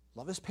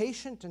 Love is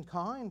patient and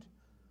kind.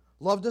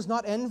 Love does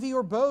not envy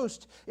or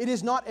boast. It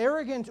is not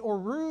arrogant or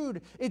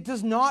rude. It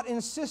does not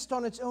insist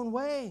on its own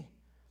way.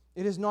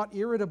 It is not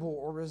irritable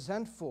or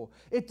resentful.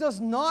 It does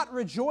not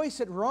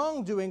rejoice at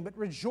wrongdoing, but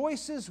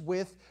rejoices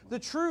with the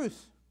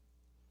truth.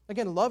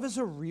 Again, love is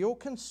a real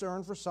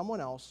concern for someone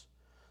else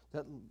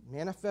that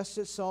manifests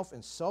itself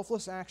in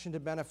selfless action to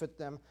benefit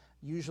them,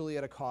 usually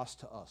at a cost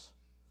to us.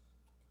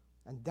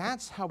 And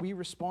that's how we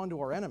respond to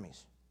our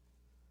enemies.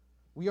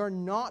 We are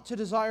not to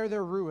desire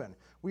their ruin.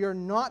 We are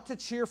not to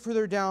cheer for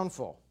their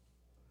downfall.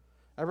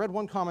 I read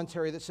one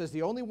commentary that says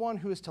the only one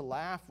who is to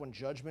laugh when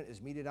judgment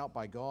is meted out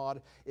by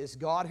God is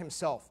God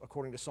himself,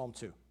 according to Psalm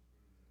 2.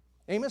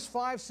 Amos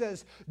 5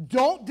 says,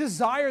 don't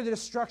desire the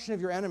destruction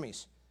of your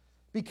enemies.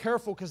 Be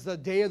careful, because the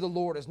day of the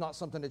Lord is not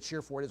something to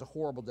cheer for. It is a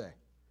horrible day.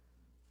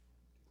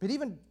 But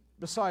even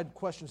beside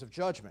questions of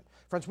judgment,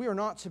 friends, we are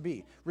not to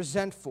be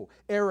resentful,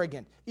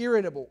 arrogant,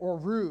 irritable, or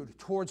rude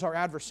towards our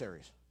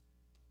adversaries.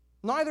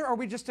 Neither are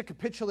we just to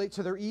capitulate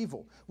to their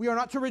evil. We are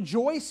not to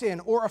rejoice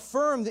in or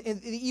affirm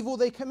the evil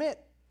they commit.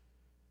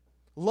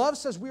 Love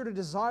says we are to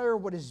desire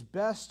what is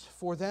best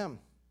for them.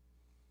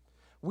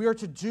 We are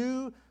to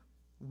do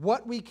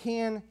what we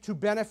can to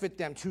benefit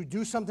them, to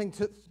do something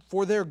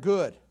for their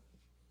good.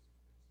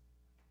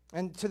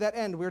 And to that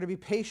end, we are to be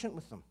patient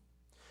with them.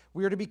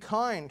 We are to be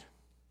kind.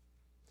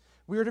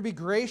 We are to be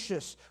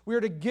gracious. We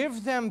are to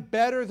give them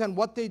better than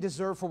what they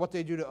deserve for what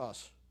they do to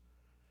us.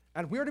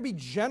 And we are to be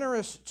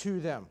generous to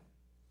them.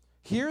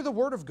 Hear the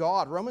word of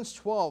God, Romans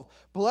 12.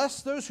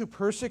 Bless those who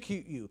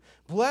persecute you.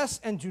 Bless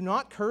and do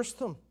not curse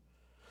them.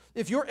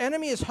 If your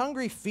enemy is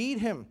hungry, feed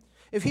him.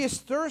 If he is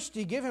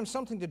thirsty, give him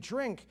something to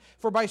drink,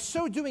 for by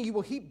so doing you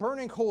will heap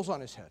burning coals on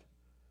his head.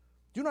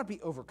 Do not be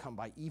overcome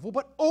by evil,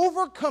 but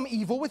overcome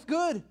evil with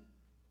good.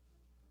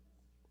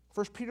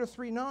 1 Peter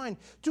 3:9.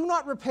 Do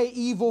not repay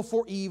evil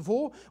for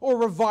evil or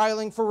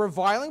reviling for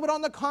reviling, but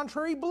on the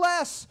contrary,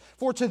 bless.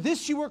 For to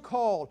this you were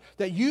called,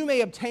 that you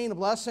may obtain a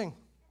blessing.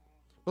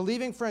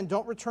 Believing friend,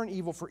 don't return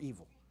evil for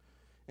evil.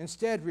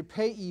 Instead,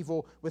 repay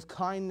evil with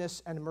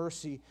kindness and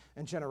mercy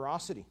and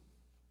generosity.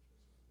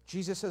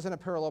 Jesus says in a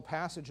parallel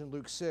passage in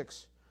Luke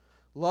 6,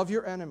 love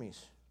your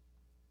enemies.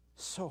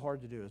 So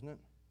hard to do, isn't it?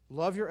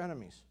 Love your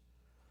enemies.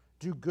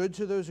 Do good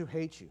to those who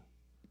hate you.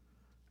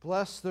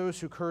 Bless those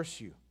who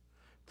curse you.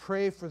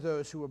 Pray for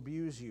those who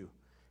abuse you.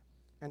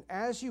 And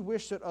as you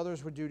wish that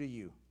others would do to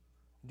you,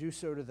 do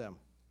so to them.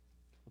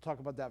 We'll talk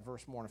about that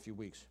verse more in a few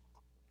weeks.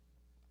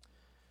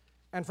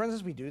 And friends,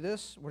 as we do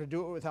this, we're to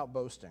do it without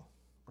boasting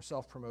or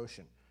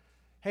self-promotion.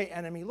 Hey,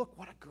 enemy, look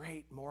what a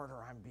great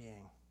martyr I'm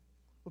being.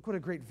 Look what a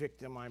great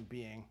victim I'm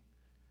being.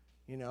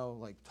 You know,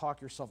 like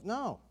talk yourself.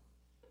 No.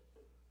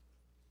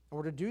 And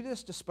we're to do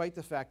this despite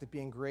the fact that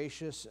being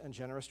gracious and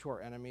generous to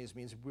our enemies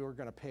means we're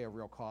going to pay a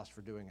real cost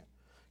for doing it.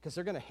 Because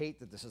they're going to hate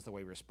that this is the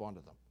way we respond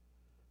to them.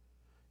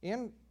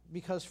 And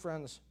because,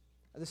 friends,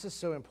 this is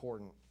so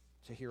important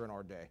to hear in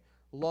our day.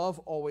 Love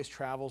always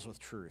travels with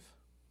truth.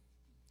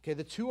 Okay,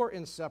 the two are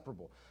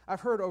inseparable.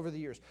 I've heard over the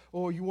years,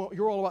 oh,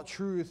 you're all about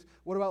truth.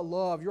 What about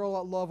love? You're all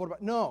about love. What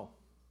about... No.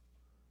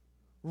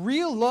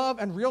 Real love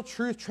and real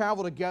truth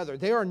travel together.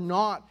 They are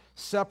not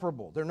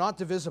separable. They're not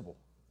divisible.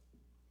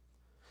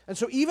 And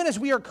so even as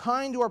we are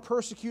kind to our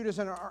persecutors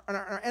and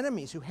our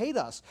enemies who hate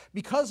us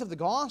because of the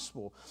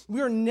gospel,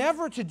 we are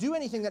never to do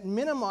anything that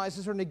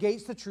minimizes or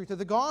negates the truth of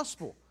the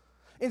gospel.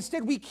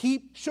 Instead, we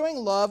keep showing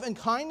love and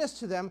kindness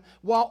to them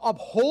while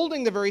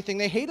upholding the very thing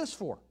they hate us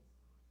for.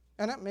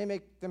 And that may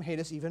make them hate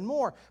us even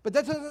more. But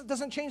that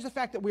doesn't change the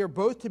fact that we are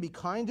both to be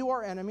kind to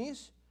our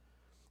enemies,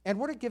 and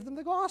we're to give them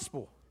the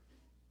gospel.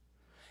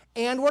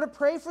 And we're to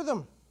pray for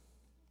them.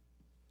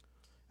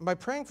 And by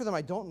praying for them,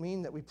 I don't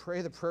mean that we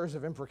pray the prayers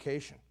of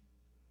imprecation.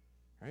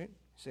 Right?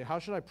 You say, how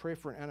should I pray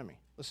for an enemy?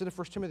 Listen to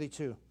 1 Timothy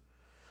 2.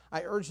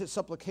 I urge that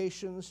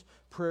supplications,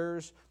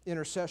 prayers,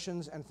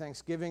 intercessions, and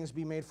thanksgivings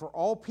be made for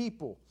all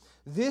people.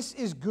 This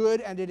is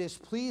good, and it is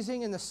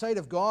pleasing in the sight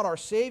of God our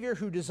Savior,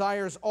 who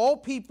desires all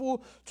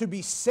people to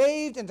be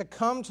saved and to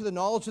come to the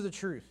knowledge of the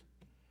truth.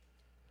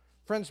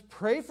 Friends,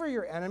 pray for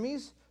your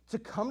enemies to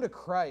come to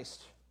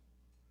Christ.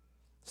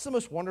 It's the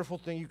most wonderful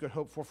thing you could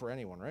hope for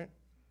anyone, right?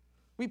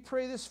 We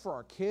pray this for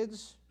our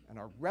kids and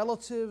our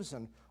relatives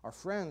and our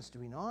friends, do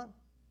we not?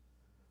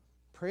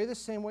 Pray the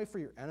same way for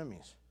your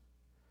enemies.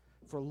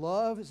 For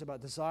love is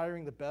about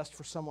desiring the best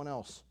for someone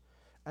else.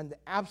 And the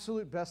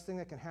absolute best thing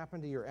that can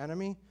happen to your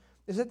enemy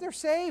is that they're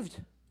saved.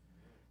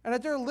 And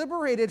that they're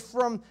liberated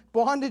from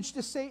bondage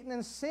to Satan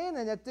and sin,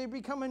 and that they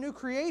become a new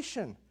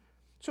creation.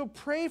 So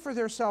pray for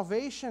their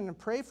salvation and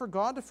pray for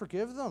God to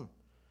forgive them.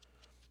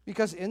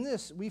 Because in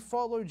this, we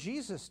follow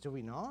Jesus, do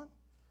we not?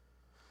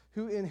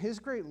 Who in his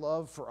great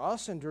love for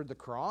us endured the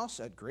cross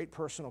at great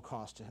personal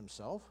cost to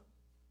himself.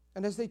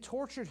 And as they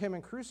tortured him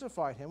and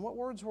crucified him, what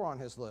words were on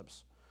his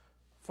lips?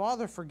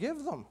 Father,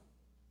 forgive them.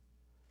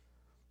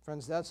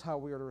 Friends, that's how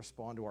we are to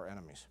respond to our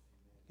enemies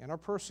and our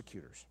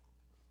persecutors.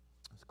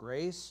 With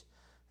grace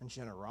and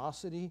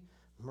generosity,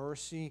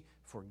 mercy,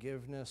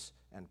 forgiveness,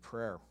 and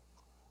prayer.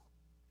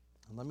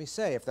 And let me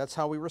say, if that's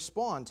how we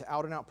respond to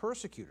out-and-out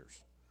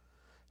persecutors,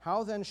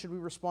 how then should we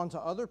respond to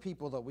other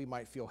people that we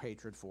might feel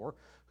hatred for,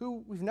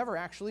 who we've never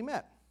actually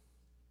met?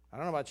 I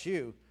don't know about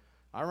you.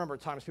 I remember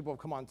times people have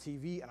come on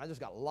TV, and I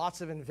just got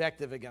lots of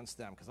invective against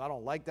them because I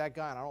don't like that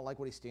guy and I don't like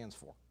what he stands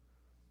for.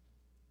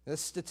 This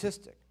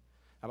statistic,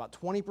 about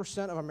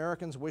 20% of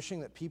Americans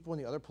wishing that people in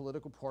the other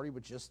political party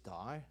would just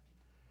die.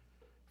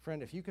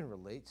 Friend, if you can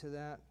relate to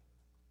that,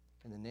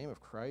 in the name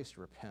of Christ,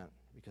 repent,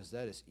 because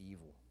that is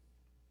evil.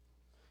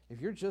 If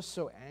you're just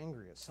so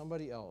angry at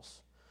somebody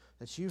else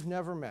that you've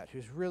never met,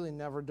 who's really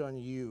never done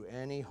you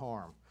any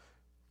harm,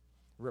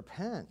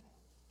 repent.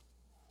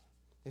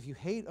 If you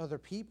hate other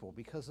people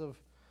because of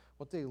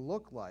what they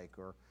look like,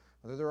 or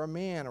whether they're a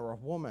man or a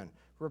woman,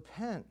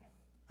 repent.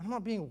 I'm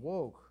not being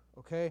woke,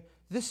 okay?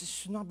 This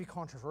should not be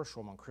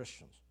controversial among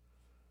Christians.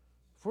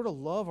 If we're to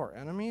love our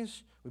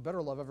enemies, we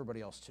better love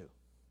everybody else too.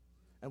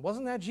 And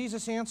wasn't that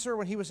Jesus' answer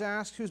when he was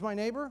asked, who's my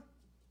neighbor?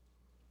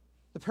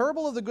 The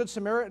parable of the Good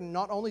Samaritan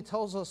not only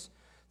tells us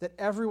that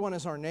everyone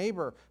is our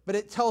neighbor, but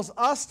it tells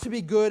us to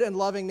be good and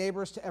loving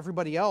neighbors to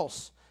everybody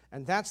else.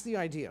 And that's the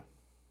idea.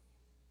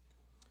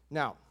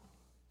 Now,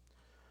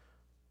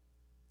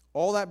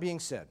 all that being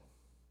said,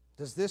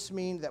 does this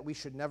mean that we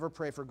should never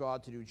pray for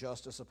God to do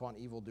justice upon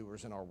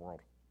evildoers in our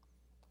world?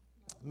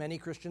 Many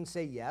Christians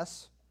say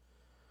yes.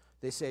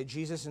 They say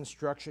Jesus'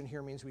 instruction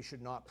here means we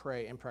should not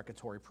pray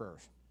imprecatory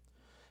prayers.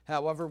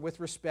 However, with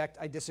respect,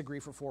 I disagree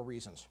for 4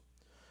 reasons.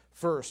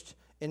 First,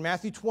 in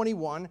Matthew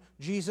 21,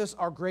 Jesus,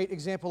 our great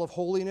example of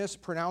holiness,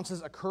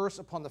 pronounces a curse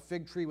upon the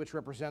fig tree which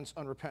represents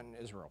unrepentant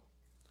Israel.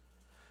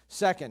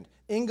 Second,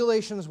 in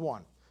Galatians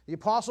 1, the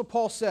Apostle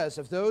Paul says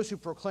of those who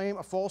proclaim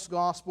a false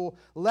gospel,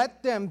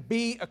 let them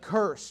be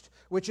accursed,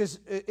 which is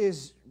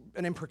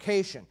an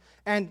imprecation.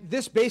 And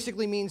this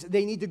basically means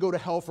they need to go to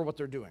hell for what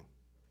they're doing.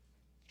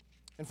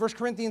 In 1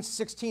 Corinthians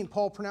 16,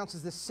 Paul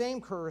pronounces the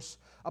same curse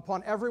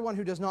upon everyone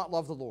who does not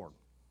love the Lord.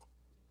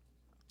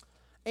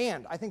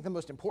 And I think the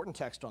most important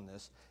text on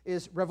this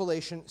is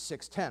Revelation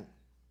 6:10.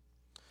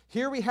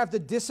 Here we have the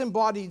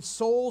disembodied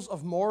souls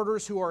of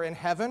martyrs who are in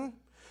heaven,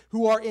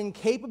 who are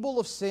incapable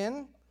of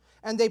sin,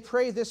 and they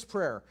pray this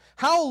prayer: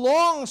 How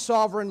long,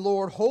 sovereign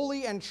Lord,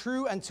 holy and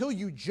true, until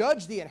you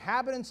judge the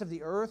inhabitants of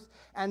the earth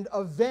and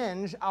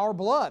avenge our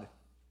blood?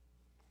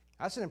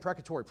 That's an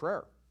imprecatory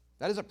prayer.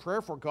 That is a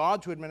prayer for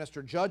God to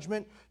administer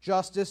judgment,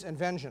 justice, and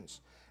vengeance.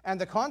 And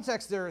the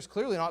context there is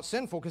clearly not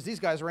sinful because these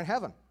guys are in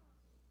heaven.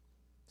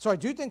 So I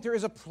do think there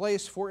is a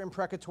place for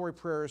imprecatory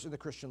prayers in the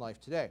Christian life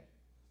today.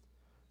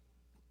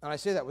 And I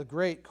say that with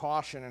great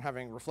caution and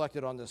having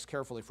reflected on this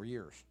carefully for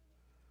years.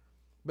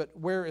 But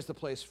where is the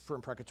place for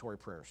imprecatory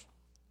prayers?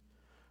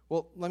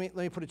 Well, let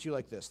me put it to you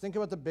like this. Think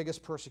about the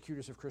biggest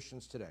persecutors of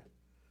Christians today.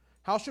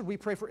 How should we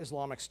pray for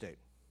Islamic State?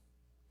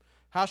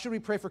 How should we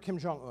pray for Kim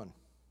Jong-un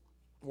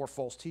or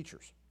false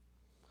teachers?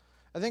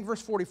 I think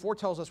verse 44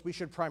 tells us we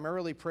should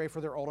primarily pray for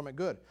their ultimate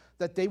good,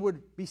 that they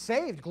would be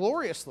saved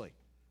gloriously.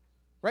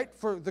 right?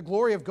 For the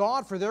glory of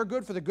God, for their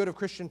good, for the good of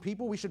Christian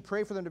people, we should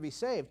pray for them to be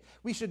saved.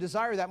 We should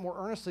desire that more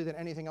earnestly than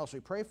anything else we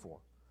pray for.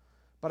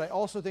 But I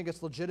also think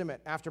it's legitimate,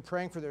 after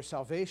praying for their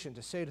salvation,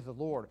 to say to the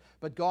Lord,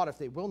 but God, if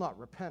they will not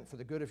repent for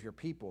the good of your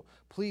people,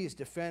 please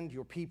defend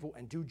your people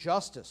and do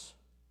justice.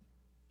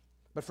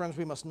 But friends,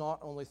 we must not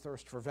only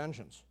thirst for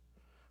vengeance.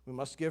 We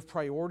must give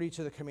priority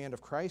to the command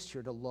of Christ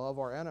here to love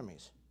our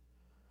enemies.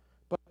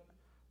 But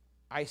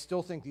I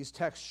still think these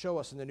texts show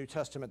us in the New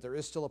Testament there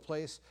is still a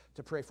place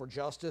to pray for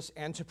justice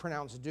and to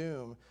pronounce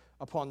doom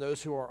upon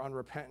those who are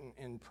unrepentant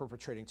in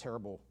perpetrating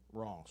terrible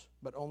wrongs,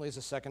 but only as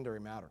a secondary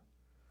matter.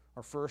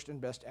 Our first and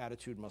best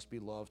attitude must be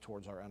love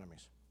towards our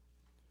enemies.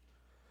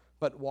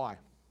 But why?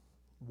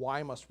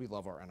 Why must we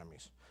love our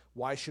enemies?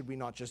 Why should we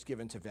not just give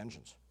in to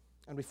vengeance?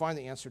 And we find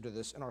the answer to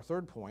this in our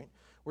third point,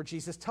 where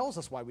Jesus tells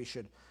us why we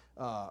should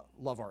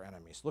love our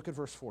enemies. Look at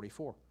verse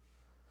 44.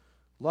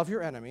 Love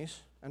your enemies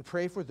and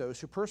pray for those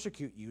who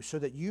persecute you, so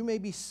that you may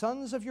be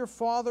sons of your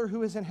Father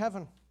who is in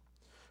heaven.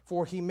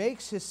 For he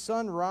makes his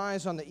sun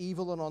rise on the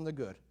evil and on the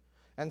good,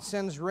 and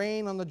sends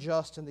rain on the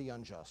just and the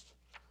unjust.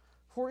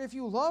 For if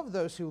you love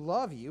those who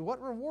love you,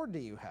 what reward do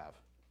you have?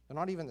 Do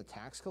not even the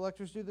tax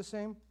collectors do the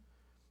same?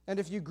 And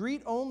if you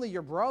greet only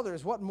your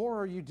brothers, what more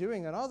are you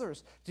doing than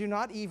others? Do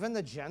not even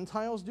the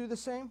Gentiles do the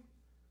same?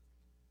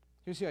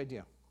 Here's the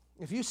idea.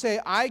 If you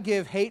say, I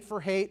give hate for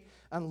hate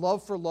and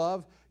love for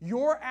love,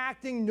 you're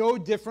acting no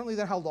differently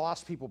than how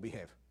lost people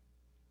behave.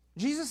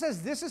 Jesus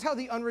says this is how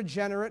the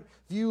unregenerate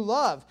view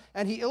love.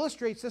 And he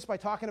illustrates this by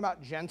talking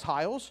about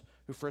Gentiles,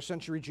 who first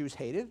century Jews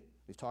hated.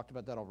 We've talked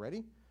about that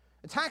already.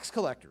 And tax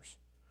collectors,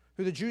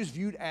 who the Jews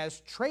viewed as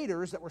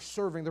traitors that were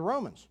serving the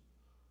Romans.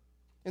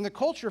 In the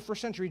culture of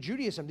first century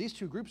Judaism, these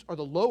two groups are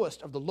the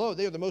lowest of the low.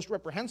 They are the most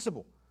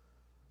reprehensible.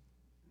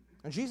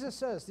 And Jesus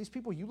says, these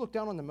people you look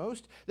down on the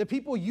most, the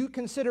people you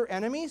consider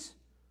enemies,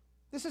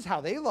 this is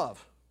how they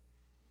love.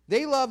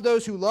 They love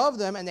those who love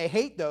them, and they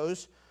hate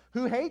those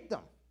who hate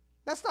them.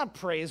 That's not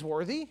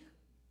praiseworthy.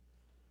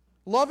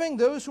 Loving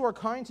those who are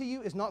kind to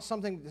you is not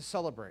something to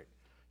celebrate.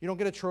 You don't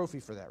get a trophy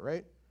for that,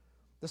 right?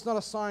 That's not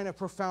a sign of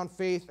profound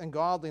faith and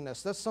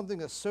godliness. That's something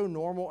that's so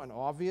normal and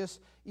obvious.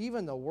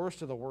 Even the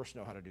worst of the worst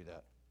know how to do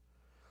that.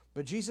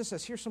 But Jesus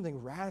says, here's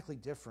something radically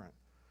different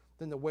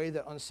than the way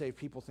that unsaved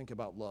people think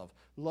about love.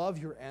 Love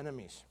your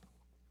enemies.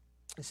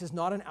 This is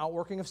not an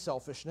outworking of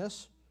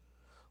selfishness.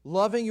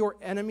 Loving your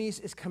enemies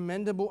is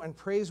commendable and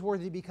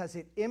praiseworthy because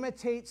it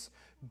imitates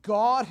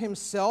God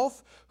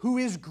himself, who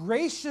is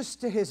gracious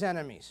to his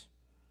enemies.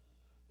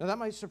 Now that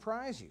might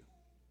surprise you.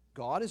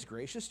 God is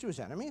gracious to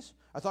his enemies?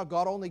 I thought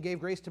God only gave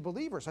grace to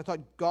believers. I thought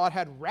God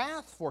had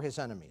wrath for his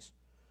enemies.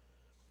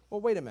 Well,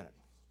 wait a minute.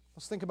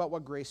 Let's think about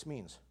what grace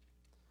means.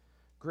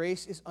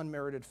 Grace is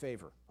unmerited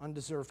favor,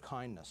 undeserved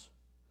kindness.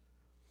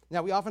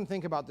 Now, we often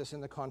think about this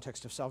in the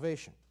context of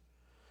salvation.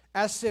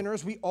 As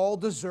sinners, we all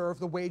deserve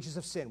the wages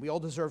of sin. We all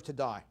deserve to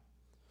die.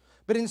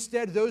 But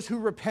instead, those who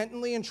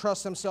repentantly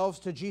entrust themselves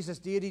to Jesus'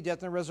 deity,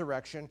 death, and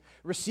resurrection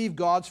receive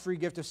God's free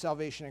gift of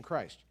salvation in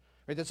Christ.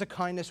 Right? That's a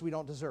kindness we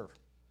don't deserve.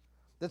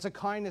 That's a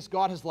kindness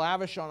God has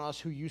lavished on us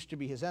who used to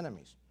be his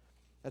enemies.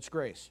 That's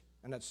grace,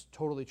 and that's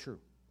totally true.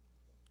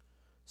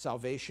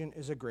 Salvation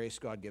is a grace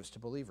God gives to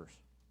believers.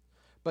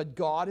 But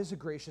God is a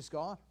gracious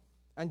God,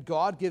 and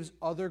God gives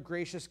other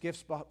gracious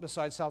gifts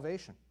besides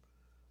salvation.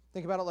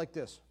 Think about it like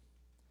this.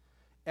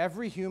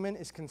 Every human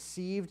is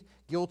conceived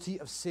guilty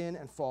of sin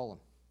and fallen.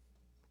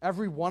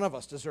 Every one of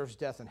us deserves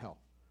death and hell.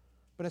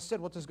 But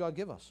instead, what does God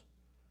give us?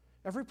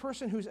 Every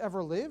person who's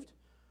ever lived,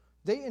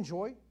 they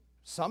enjoy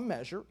some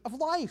measure of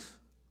life.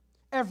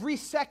 Every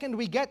second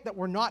we get that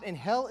we're not in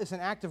hell is an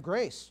act of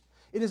grace.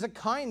 It is a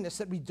kindness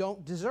that we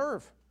don't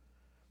deserve.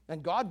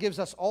 And God gives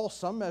us all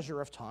some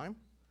measure of time.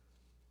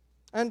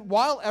 And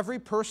while every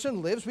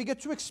person lives, we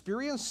get to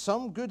experience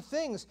some good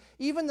things.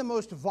 Even the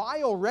most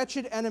vile,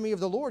 wretched enemy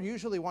of the Lord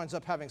usually winds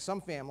up having some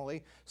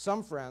family,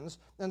 some friends,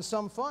 and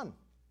some fun.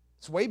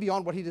 It's way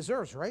beyond what he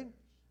deserves, right?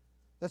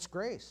 That's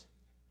grace.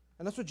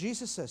 And that's what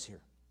Jesus says here.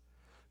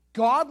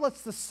 God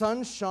lets the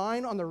sun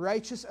shine on the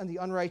righteous and the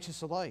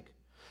unrighteous alike.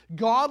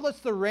 God lets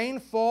the rain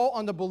fall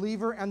on the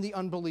believer and the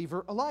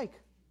unbeliever alike.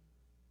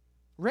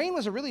 Rain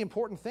was a really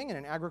important thing in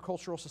an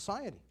agricultural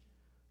society.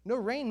 No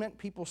rain meant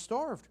people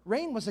starved.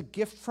 Rain was a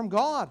gift from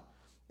God,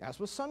 as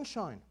was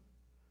sunshine.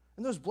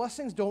 And those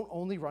blessings don't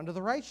only run to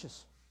the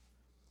righteous.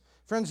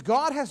 Friends,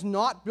 God has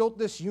not built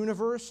this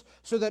universe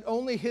so that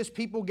only his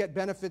people get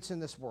benefits in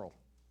this world.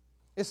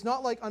 It's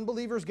not like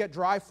unbelievers get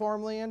dry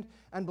farmland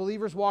and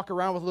believers walk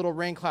around with little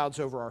rain clouds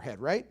over our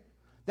head, right?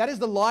 That is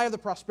the lie of the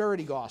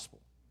prosperity gospel.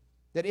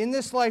 That in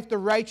this life the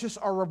righteous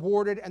are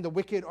rewarded and the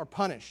wicked are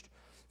punished.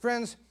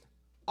 Friends,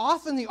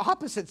 often the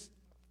opposite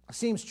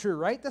seems true,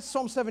 right? That's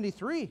Psalm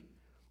 73.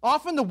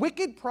 Often the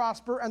wicked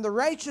prosper and the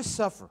righteous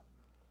suffer.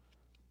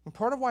 And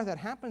part of why that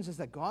happens is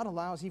that God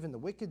allows even the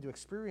wicked to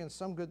experience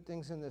some good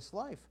things in this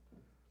life.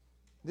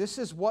 This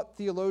is what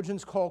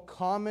theologians call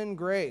common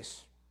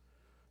grace.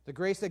 The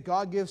grace that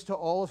God gives to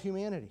all of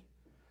humanity.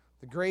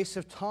 The grace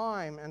of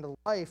time and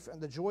life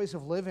and the joys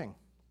of living.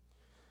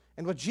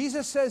 And what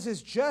Jesus says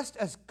is, just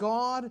as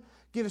God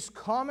gives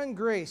common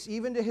grace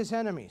even to his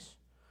enemies,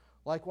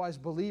 likewise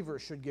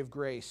believers should give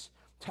grace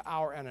to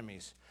our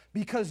enemies.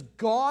 Because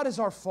God is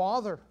our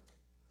Father,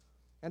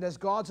 and as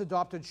God's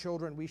adopted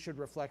children, we should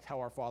reflect how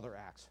our Father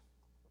acts.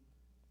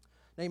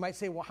 Now you might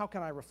say, well, how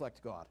can I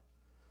reflect God?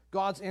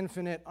 God's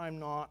infinite, I'm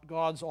not.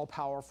 God's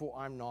all-powerful,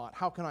 I'm not.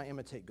 How can I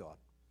imitate God?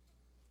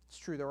 It's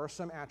true, there are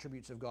some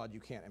attributes of God you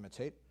can't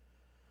imitate,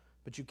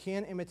 but you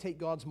can imitate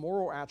God's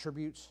moral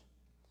attributes.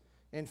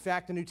 In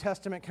fact, the New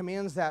Testament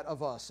commands that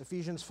of us.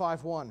 Ephesians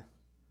 5:1.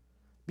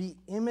 Be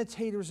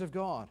imitators of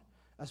God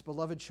as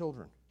beloved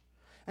children,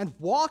 and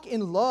walk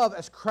in love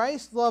as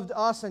Christ loved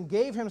us and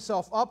gave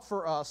himself up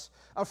for us,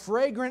 a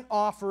fragrant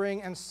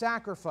offering and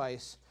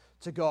sacrifice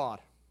to God.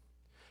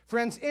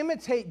 Friends,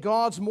 imitate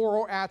God's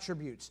moral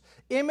attributes.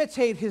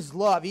 Imitate his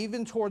love,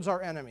 even towards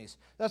our enemies.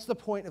 That's the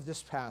point of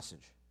this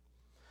passage.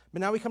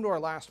 But now we come to our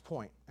last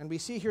point, and we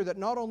see here that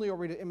not only are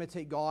we to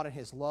imitate God in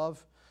his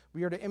love,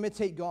 we are to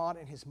imitate God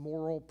in his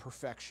moral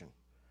perfection.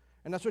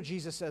 And that's what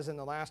Jesus says in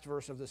the last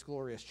verse of this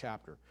glorious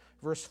chapter,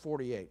 verse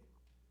 48.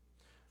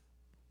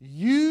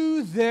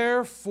 You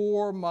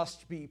therefore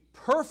must be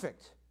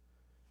perfect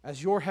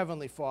as your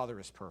heavenly Father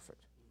is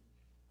perfect.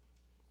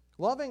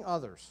 Loving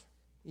others,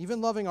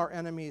 even loving our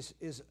enemies,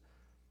 is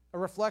a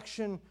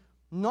reflection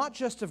not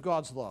just of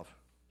God's love.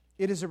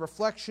 It is a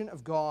reflection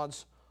of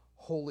God's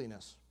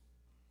holiness.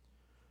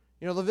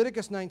 You know,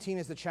 Leviticus 19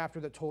 is the chapter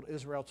that told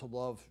Israel to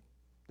love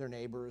their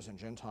neighbors and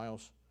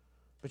Gentiles.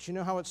 But you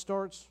know how it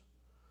starts?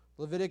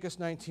 Leviticus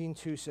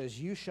 19:2 says,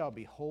 you shall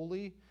be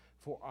holy,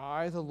 for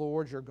I, the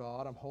Lord your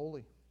God, am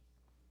holy.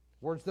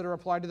 Words that are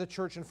applied to the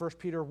church in 1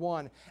 Peter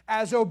 1.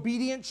 As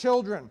obedient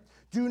children,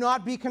 do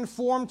not be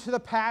conformed to the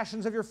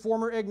passions of your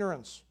former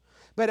ignorance.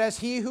 But as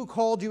he who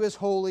called you is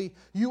holy,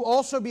 you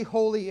also be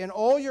holy in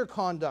all your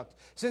conduct,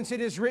 since it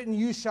is written,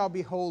 you shall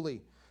be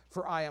holy,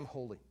 for I am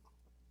holy.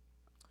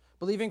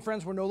 Believing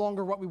friends, we're no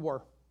longer what we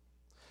were.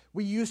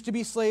 We used to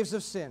be slaves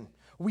of sin.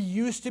 We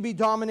used to be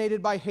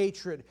dominated by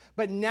hatred.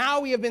 But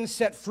now we have been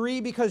set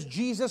free because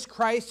Jesus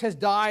Christ has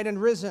died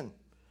and risen,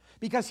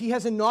 because he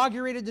has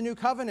inaugurated the new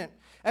covenant.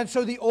 And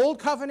so the old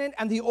covenant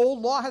and the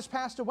old law has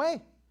passed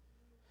away.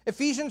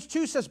 Ephesians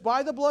 2 says,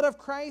 by the blood of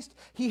Christ,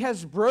 he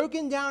has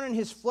broken down in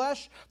his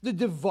flesh the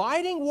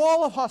dividing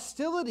wall of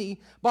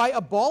hostility by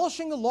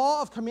abolishing the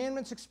law of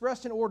commandments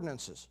expressed in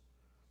ordinances.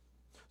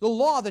 The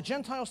law that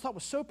Gentiles thought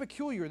was so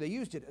peculiar, they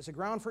used it as a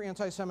ground for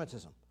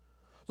anti-Semitism.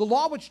 The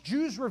law which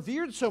Jews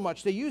revered so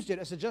much, they used it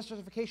as a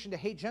justification to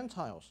hate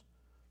Gentiles.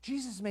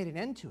 Jesus made an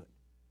end to it.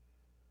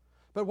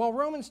 But while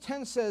Romans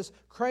 10 says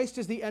Christ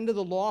is the end of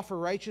the law for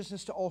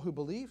righteousness to all who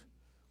believe,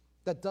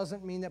 that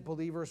doesn't mean that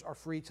believers are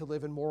free to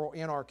live in moral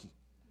anarchy,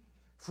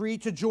 free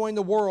to join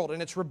the world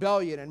in its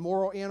rebellion and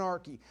moral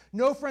anarchy.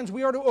 No, friends,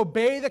 we are to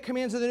obey the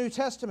commands of the New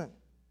Testament.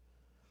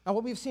 Now,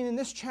 what we've seen in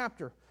this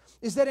chapter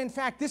is that, in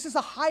fact, this is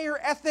a higher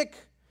ethic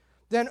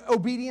than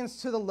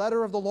obedience to the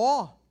letter of the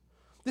law.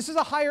 This is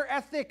a higher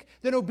ethic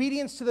than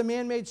obedience to the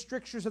man-made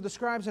strictures of the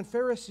scribes and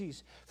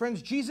Pharisees.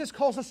 Friends, Jesus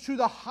calls us to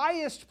the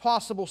highest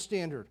possible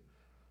standard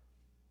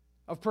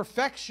of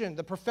perfection,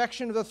 the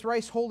perfection of the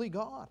thrice holy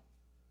God.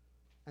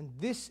 And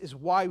this is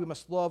why we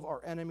must love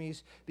our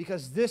enemies,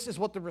 because this is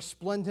what the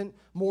resplendent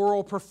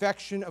moral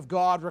perfection of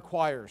God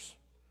requires.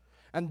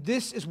 And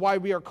this is why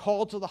we are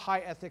called to the high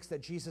ethics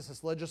that Jesus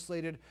has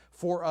legislated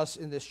for us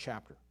in this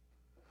chapter.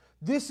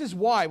 This is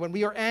why when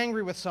we are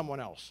angry with someone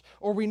else,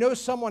 or we know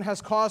someone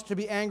has cause to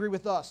be angry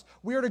with us,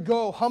 we are to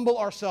go humble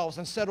ourselves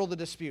and settle the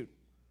dispute.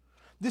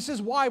 This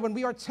is why when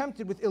we are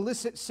tempted with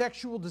illicit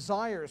sexual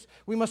desires,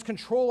 we must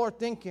control our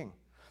thinking.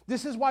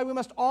 This is why we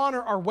must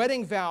honor our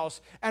wedding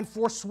vows and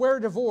forswear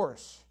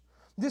divorce.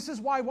 This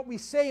is why what we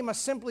say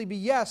must simply be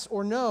yes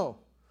or no.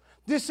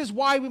 This is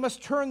why we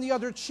must turn the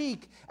other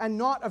cheek and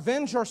not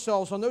avenge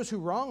ourselves on those who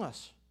wrong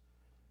us.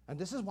 And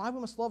this is why we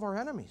must love our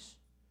enemies,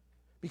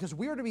 because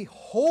we are to be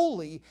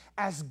holy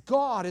as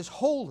God is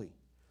holy.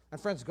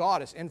 And friends,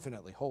 God is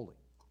infinitely holy.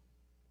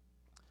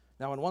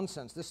 Now, in one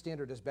sense, this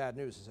standard is bad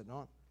news, is it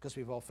not? Because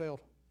we've all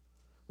failed.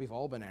 We've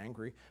all been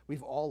angry.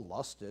 We've all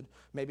lusted.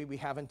 Maybe we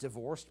haven't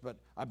divorced, but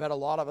I bet a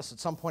lot of us at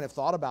some point have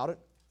thought about it.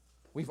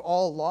 We've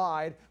all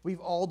lied. We've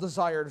all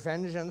desired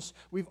vengeance.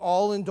 We've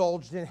all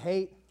indulged in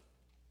hate.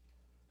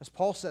 As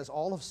Paul says,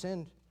 all have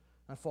sinned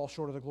and fall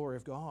short of the glory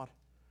of God.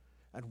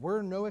 And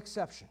we're no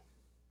exception.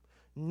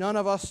 None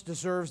of us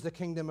deserves the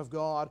kingdom of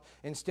God.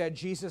 Instead,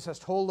 Jesus has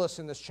told us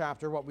in this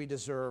chapter what we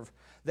deserve,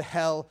 the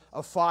hell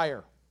of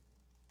fire.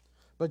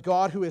 But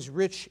God, who is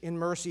rich in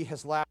mercy,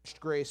 has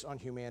lavished grace on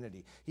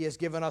humanity. He has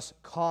given us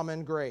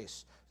common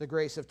grace, the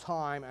grace of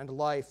time and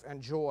life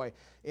and joy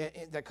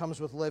that comes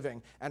with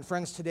living. And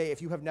friends, today,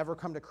 if you have never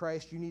come to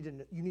Christ, you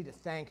need to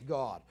thank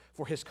God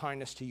for his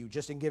kindness to you,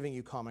 just in giving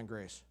you common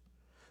grace.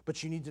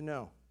 But you need to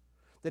know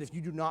that if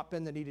you do not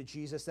bend the knee to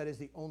Jesus, that is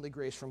the only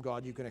grace from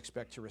God you can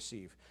expect to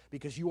receive,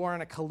 because you are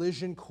on a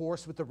collision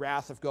course with the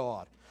wrath of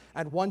God.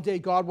 And one day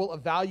God will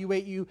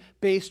evaluate you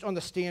based on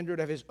the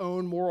standard of his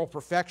own moral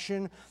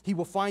perfection. He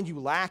will find you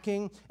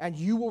lacking, and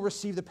you will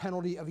receive the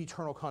penalty of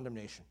eternal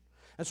condemnation.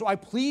 And so I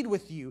plead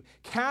with you,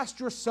 cast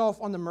yourself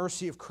on the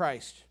mercy of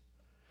Christ.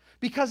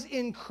 Because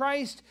in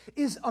Christ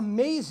is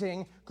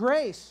amazing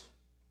grace.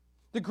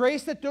 The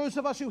grace that those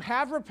of us who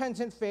have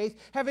repentant faith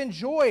have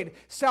enjoyed,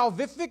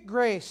 salvific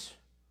grace.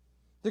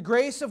 The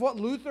grace of what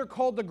Luther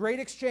called the great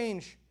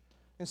exchange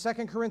in 2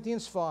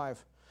 Corinthians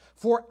 5.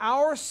 For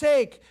our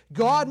sake,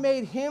 God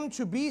made him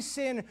to be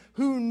sin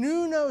who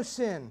knew no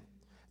sin,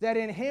 that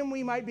in him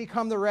we might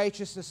become the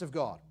righteousness of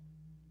God.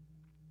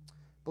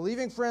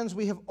 Believing friends,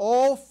 we have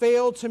all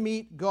failed to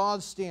meet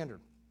God's standard.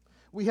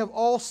 We have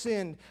all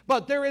sinned.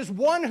 But there is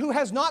one who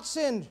has not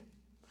sinned.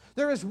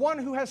 There is one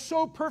who has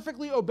so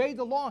perfectly obeyed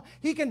the law,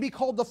 he can be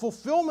called the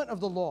fulfillment of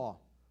the law.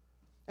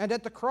 And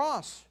at the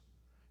cross,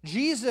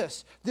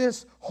 Jesus,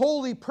 this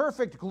holy,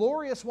 perfect,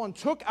 glorious one,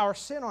 took our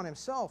sin on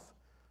himself.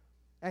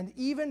 And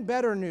even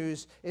better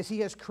news is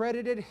he has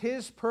credited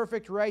his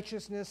perfect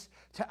righteousness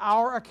to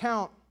our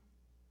account.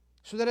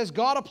 So that as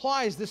God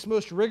applies this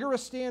most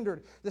rigorous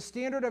standard, the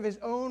standard of his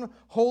own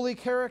holy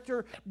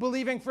character,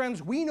 believing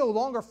friends, we no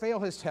longer fail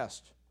his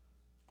test.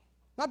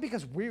 Not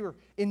because we're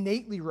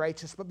innately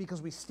righteous, but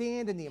because we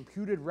stand in the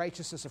imputed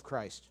righteousness of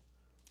Christ.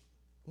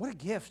 What a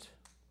gift.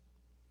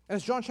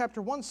 As John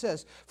chapter 1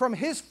 says, from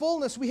his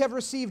fullness we have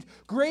received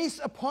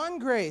grace upon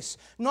grace,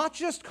 not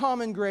just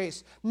common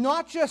grace,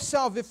 not just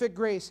salvific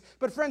grace,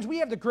 but friends, we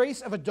have the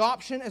grace of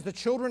adoption as the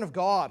children of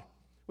God,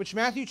 which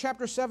Matthew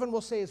chapter 7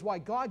 will say is why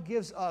God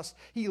gives us,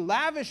 he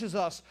lavishes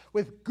us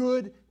with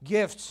good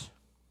gifts.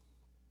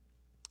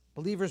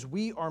 Believers,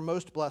 we are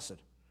most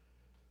blessed.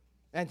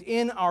 And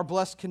in our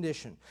blessed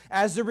condition,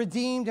 as the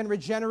redeemed and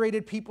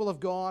regenerated people of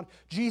God,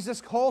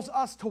 Jesus calls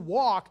us to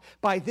walk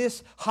by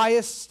this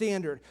highest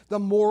standard, the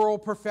moral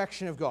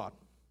perfection of God.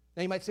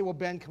 Now you might say, well,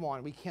 Ben, come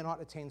on, we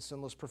cannot attain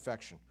sinless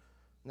perfection.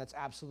 And that's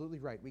absolutely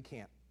right, we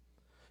can't.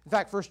 In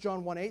fact, 1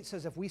 John 1:8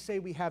 says, if we say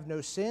we have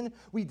no sin,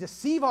 we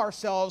deceive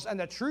ourselves and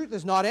the truth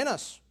is not in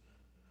us.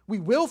 We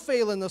will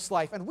fail in this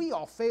life, and we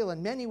all fail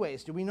in many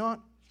ways, do we not?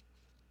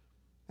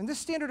 And this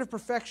standard of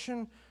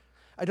perfection,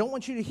 I don't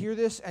want you to hear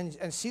this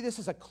and see this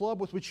as a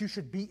club with which you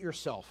should beat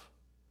yourself.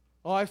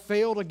 Oh, I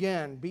failed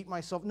again, beat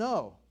myself.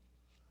 No.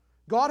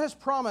 God has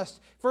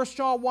promised, 1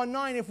 John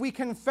 1:9, if we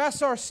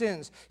confess our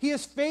sins, he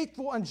is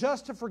faithful and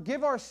just to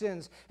forgive our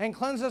sins and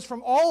cleanse us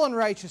from all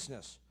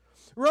unrighteousness.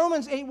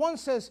 Romans 8:1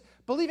 says,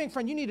 believing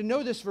friend, you need to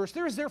know this verse,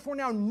 there is therefore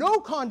now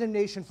no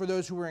condemnation for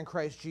those who are in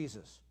Christ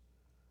Jesus.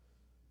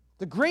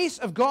 The grace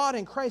of God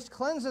in Christ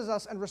cleanses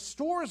us and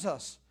restores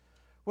us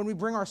when we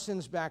bring our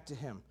sins back to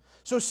him.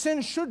 So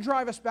sin should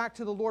drive us back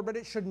to the Lord, but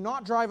it should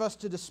not drive us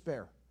to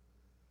despair.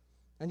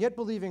 And yet,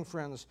 believing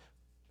friends,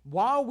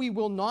 while we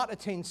will not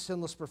attain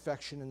sinless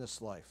perfection in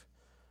this life,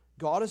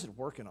 God is at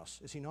work in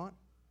us, is he not?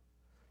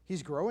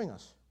 He's growing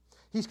us.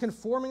 He's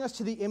conforming us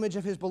to the image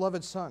of his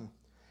beloved Son.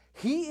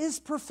 He is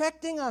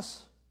perfecting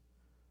us.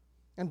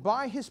 And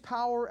by his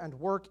power and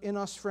work in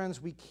us,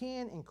 friends, we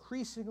can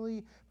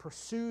increasingly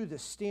pursue the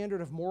standard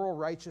of moral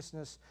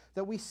righteousness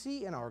that we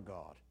see in our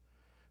God.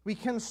 We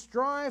can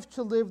strive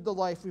to live the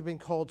life we've been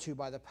called to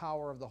by the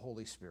power of the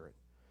Holy Spirit.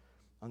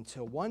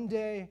 Until one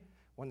day,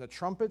 when the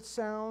trumpet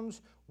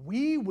sounds,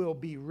 we will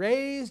be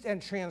raised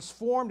and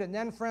transformed, and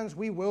then, friends,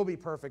 we will be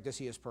perfect as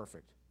he is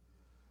perfect.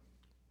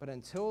 But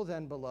until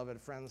then, beloved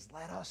friends,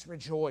 let us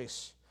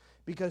rejoice,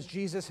 because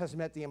Jesus has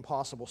met the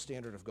impossible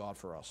standard of God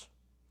for us.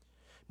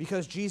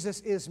 Because Jesus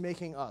is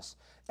making us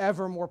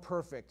ever more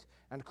perfect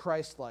and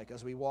Christ-like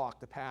as we walk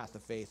the path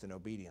of faith and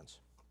obedience.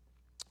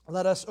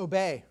 Let us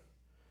obey.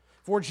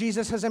 For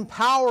Jesus has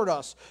empowered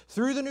us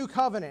through the new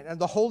covenant and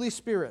the Holy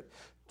Spirit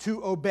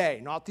to obey,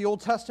 not the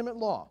Old Testament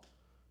law,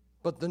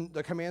 but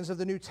the commands of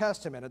the New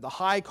Testament and the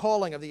high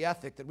calling of the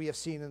ethic that we have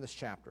seen in this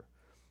chapter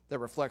that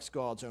reflects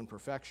God's own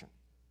perfection.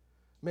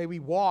 May we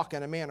walk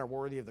in a manner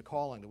worthy of the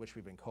calling to which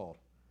we've been called.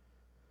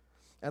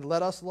 And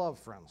let us love,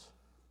 friends,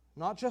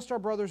 not just our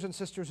brothers and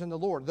sisters in the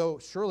Lord, though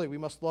surely we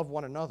must love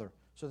one another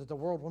so that the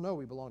world will know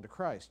we belong to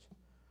Christ.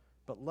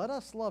 But let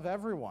us love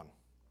everyone,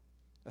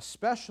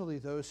 especially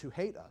those who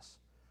hate us,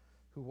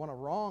 who want to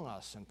wrong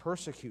us and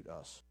persecute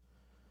us.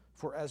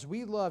 For as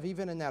we love,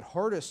 even in that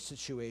hardest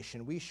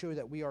situation, we show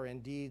that we are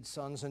indeed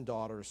sons and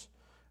daughters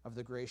of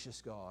the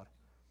gracious God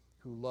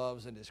who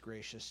loves and is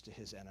gracious to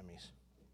his enemies.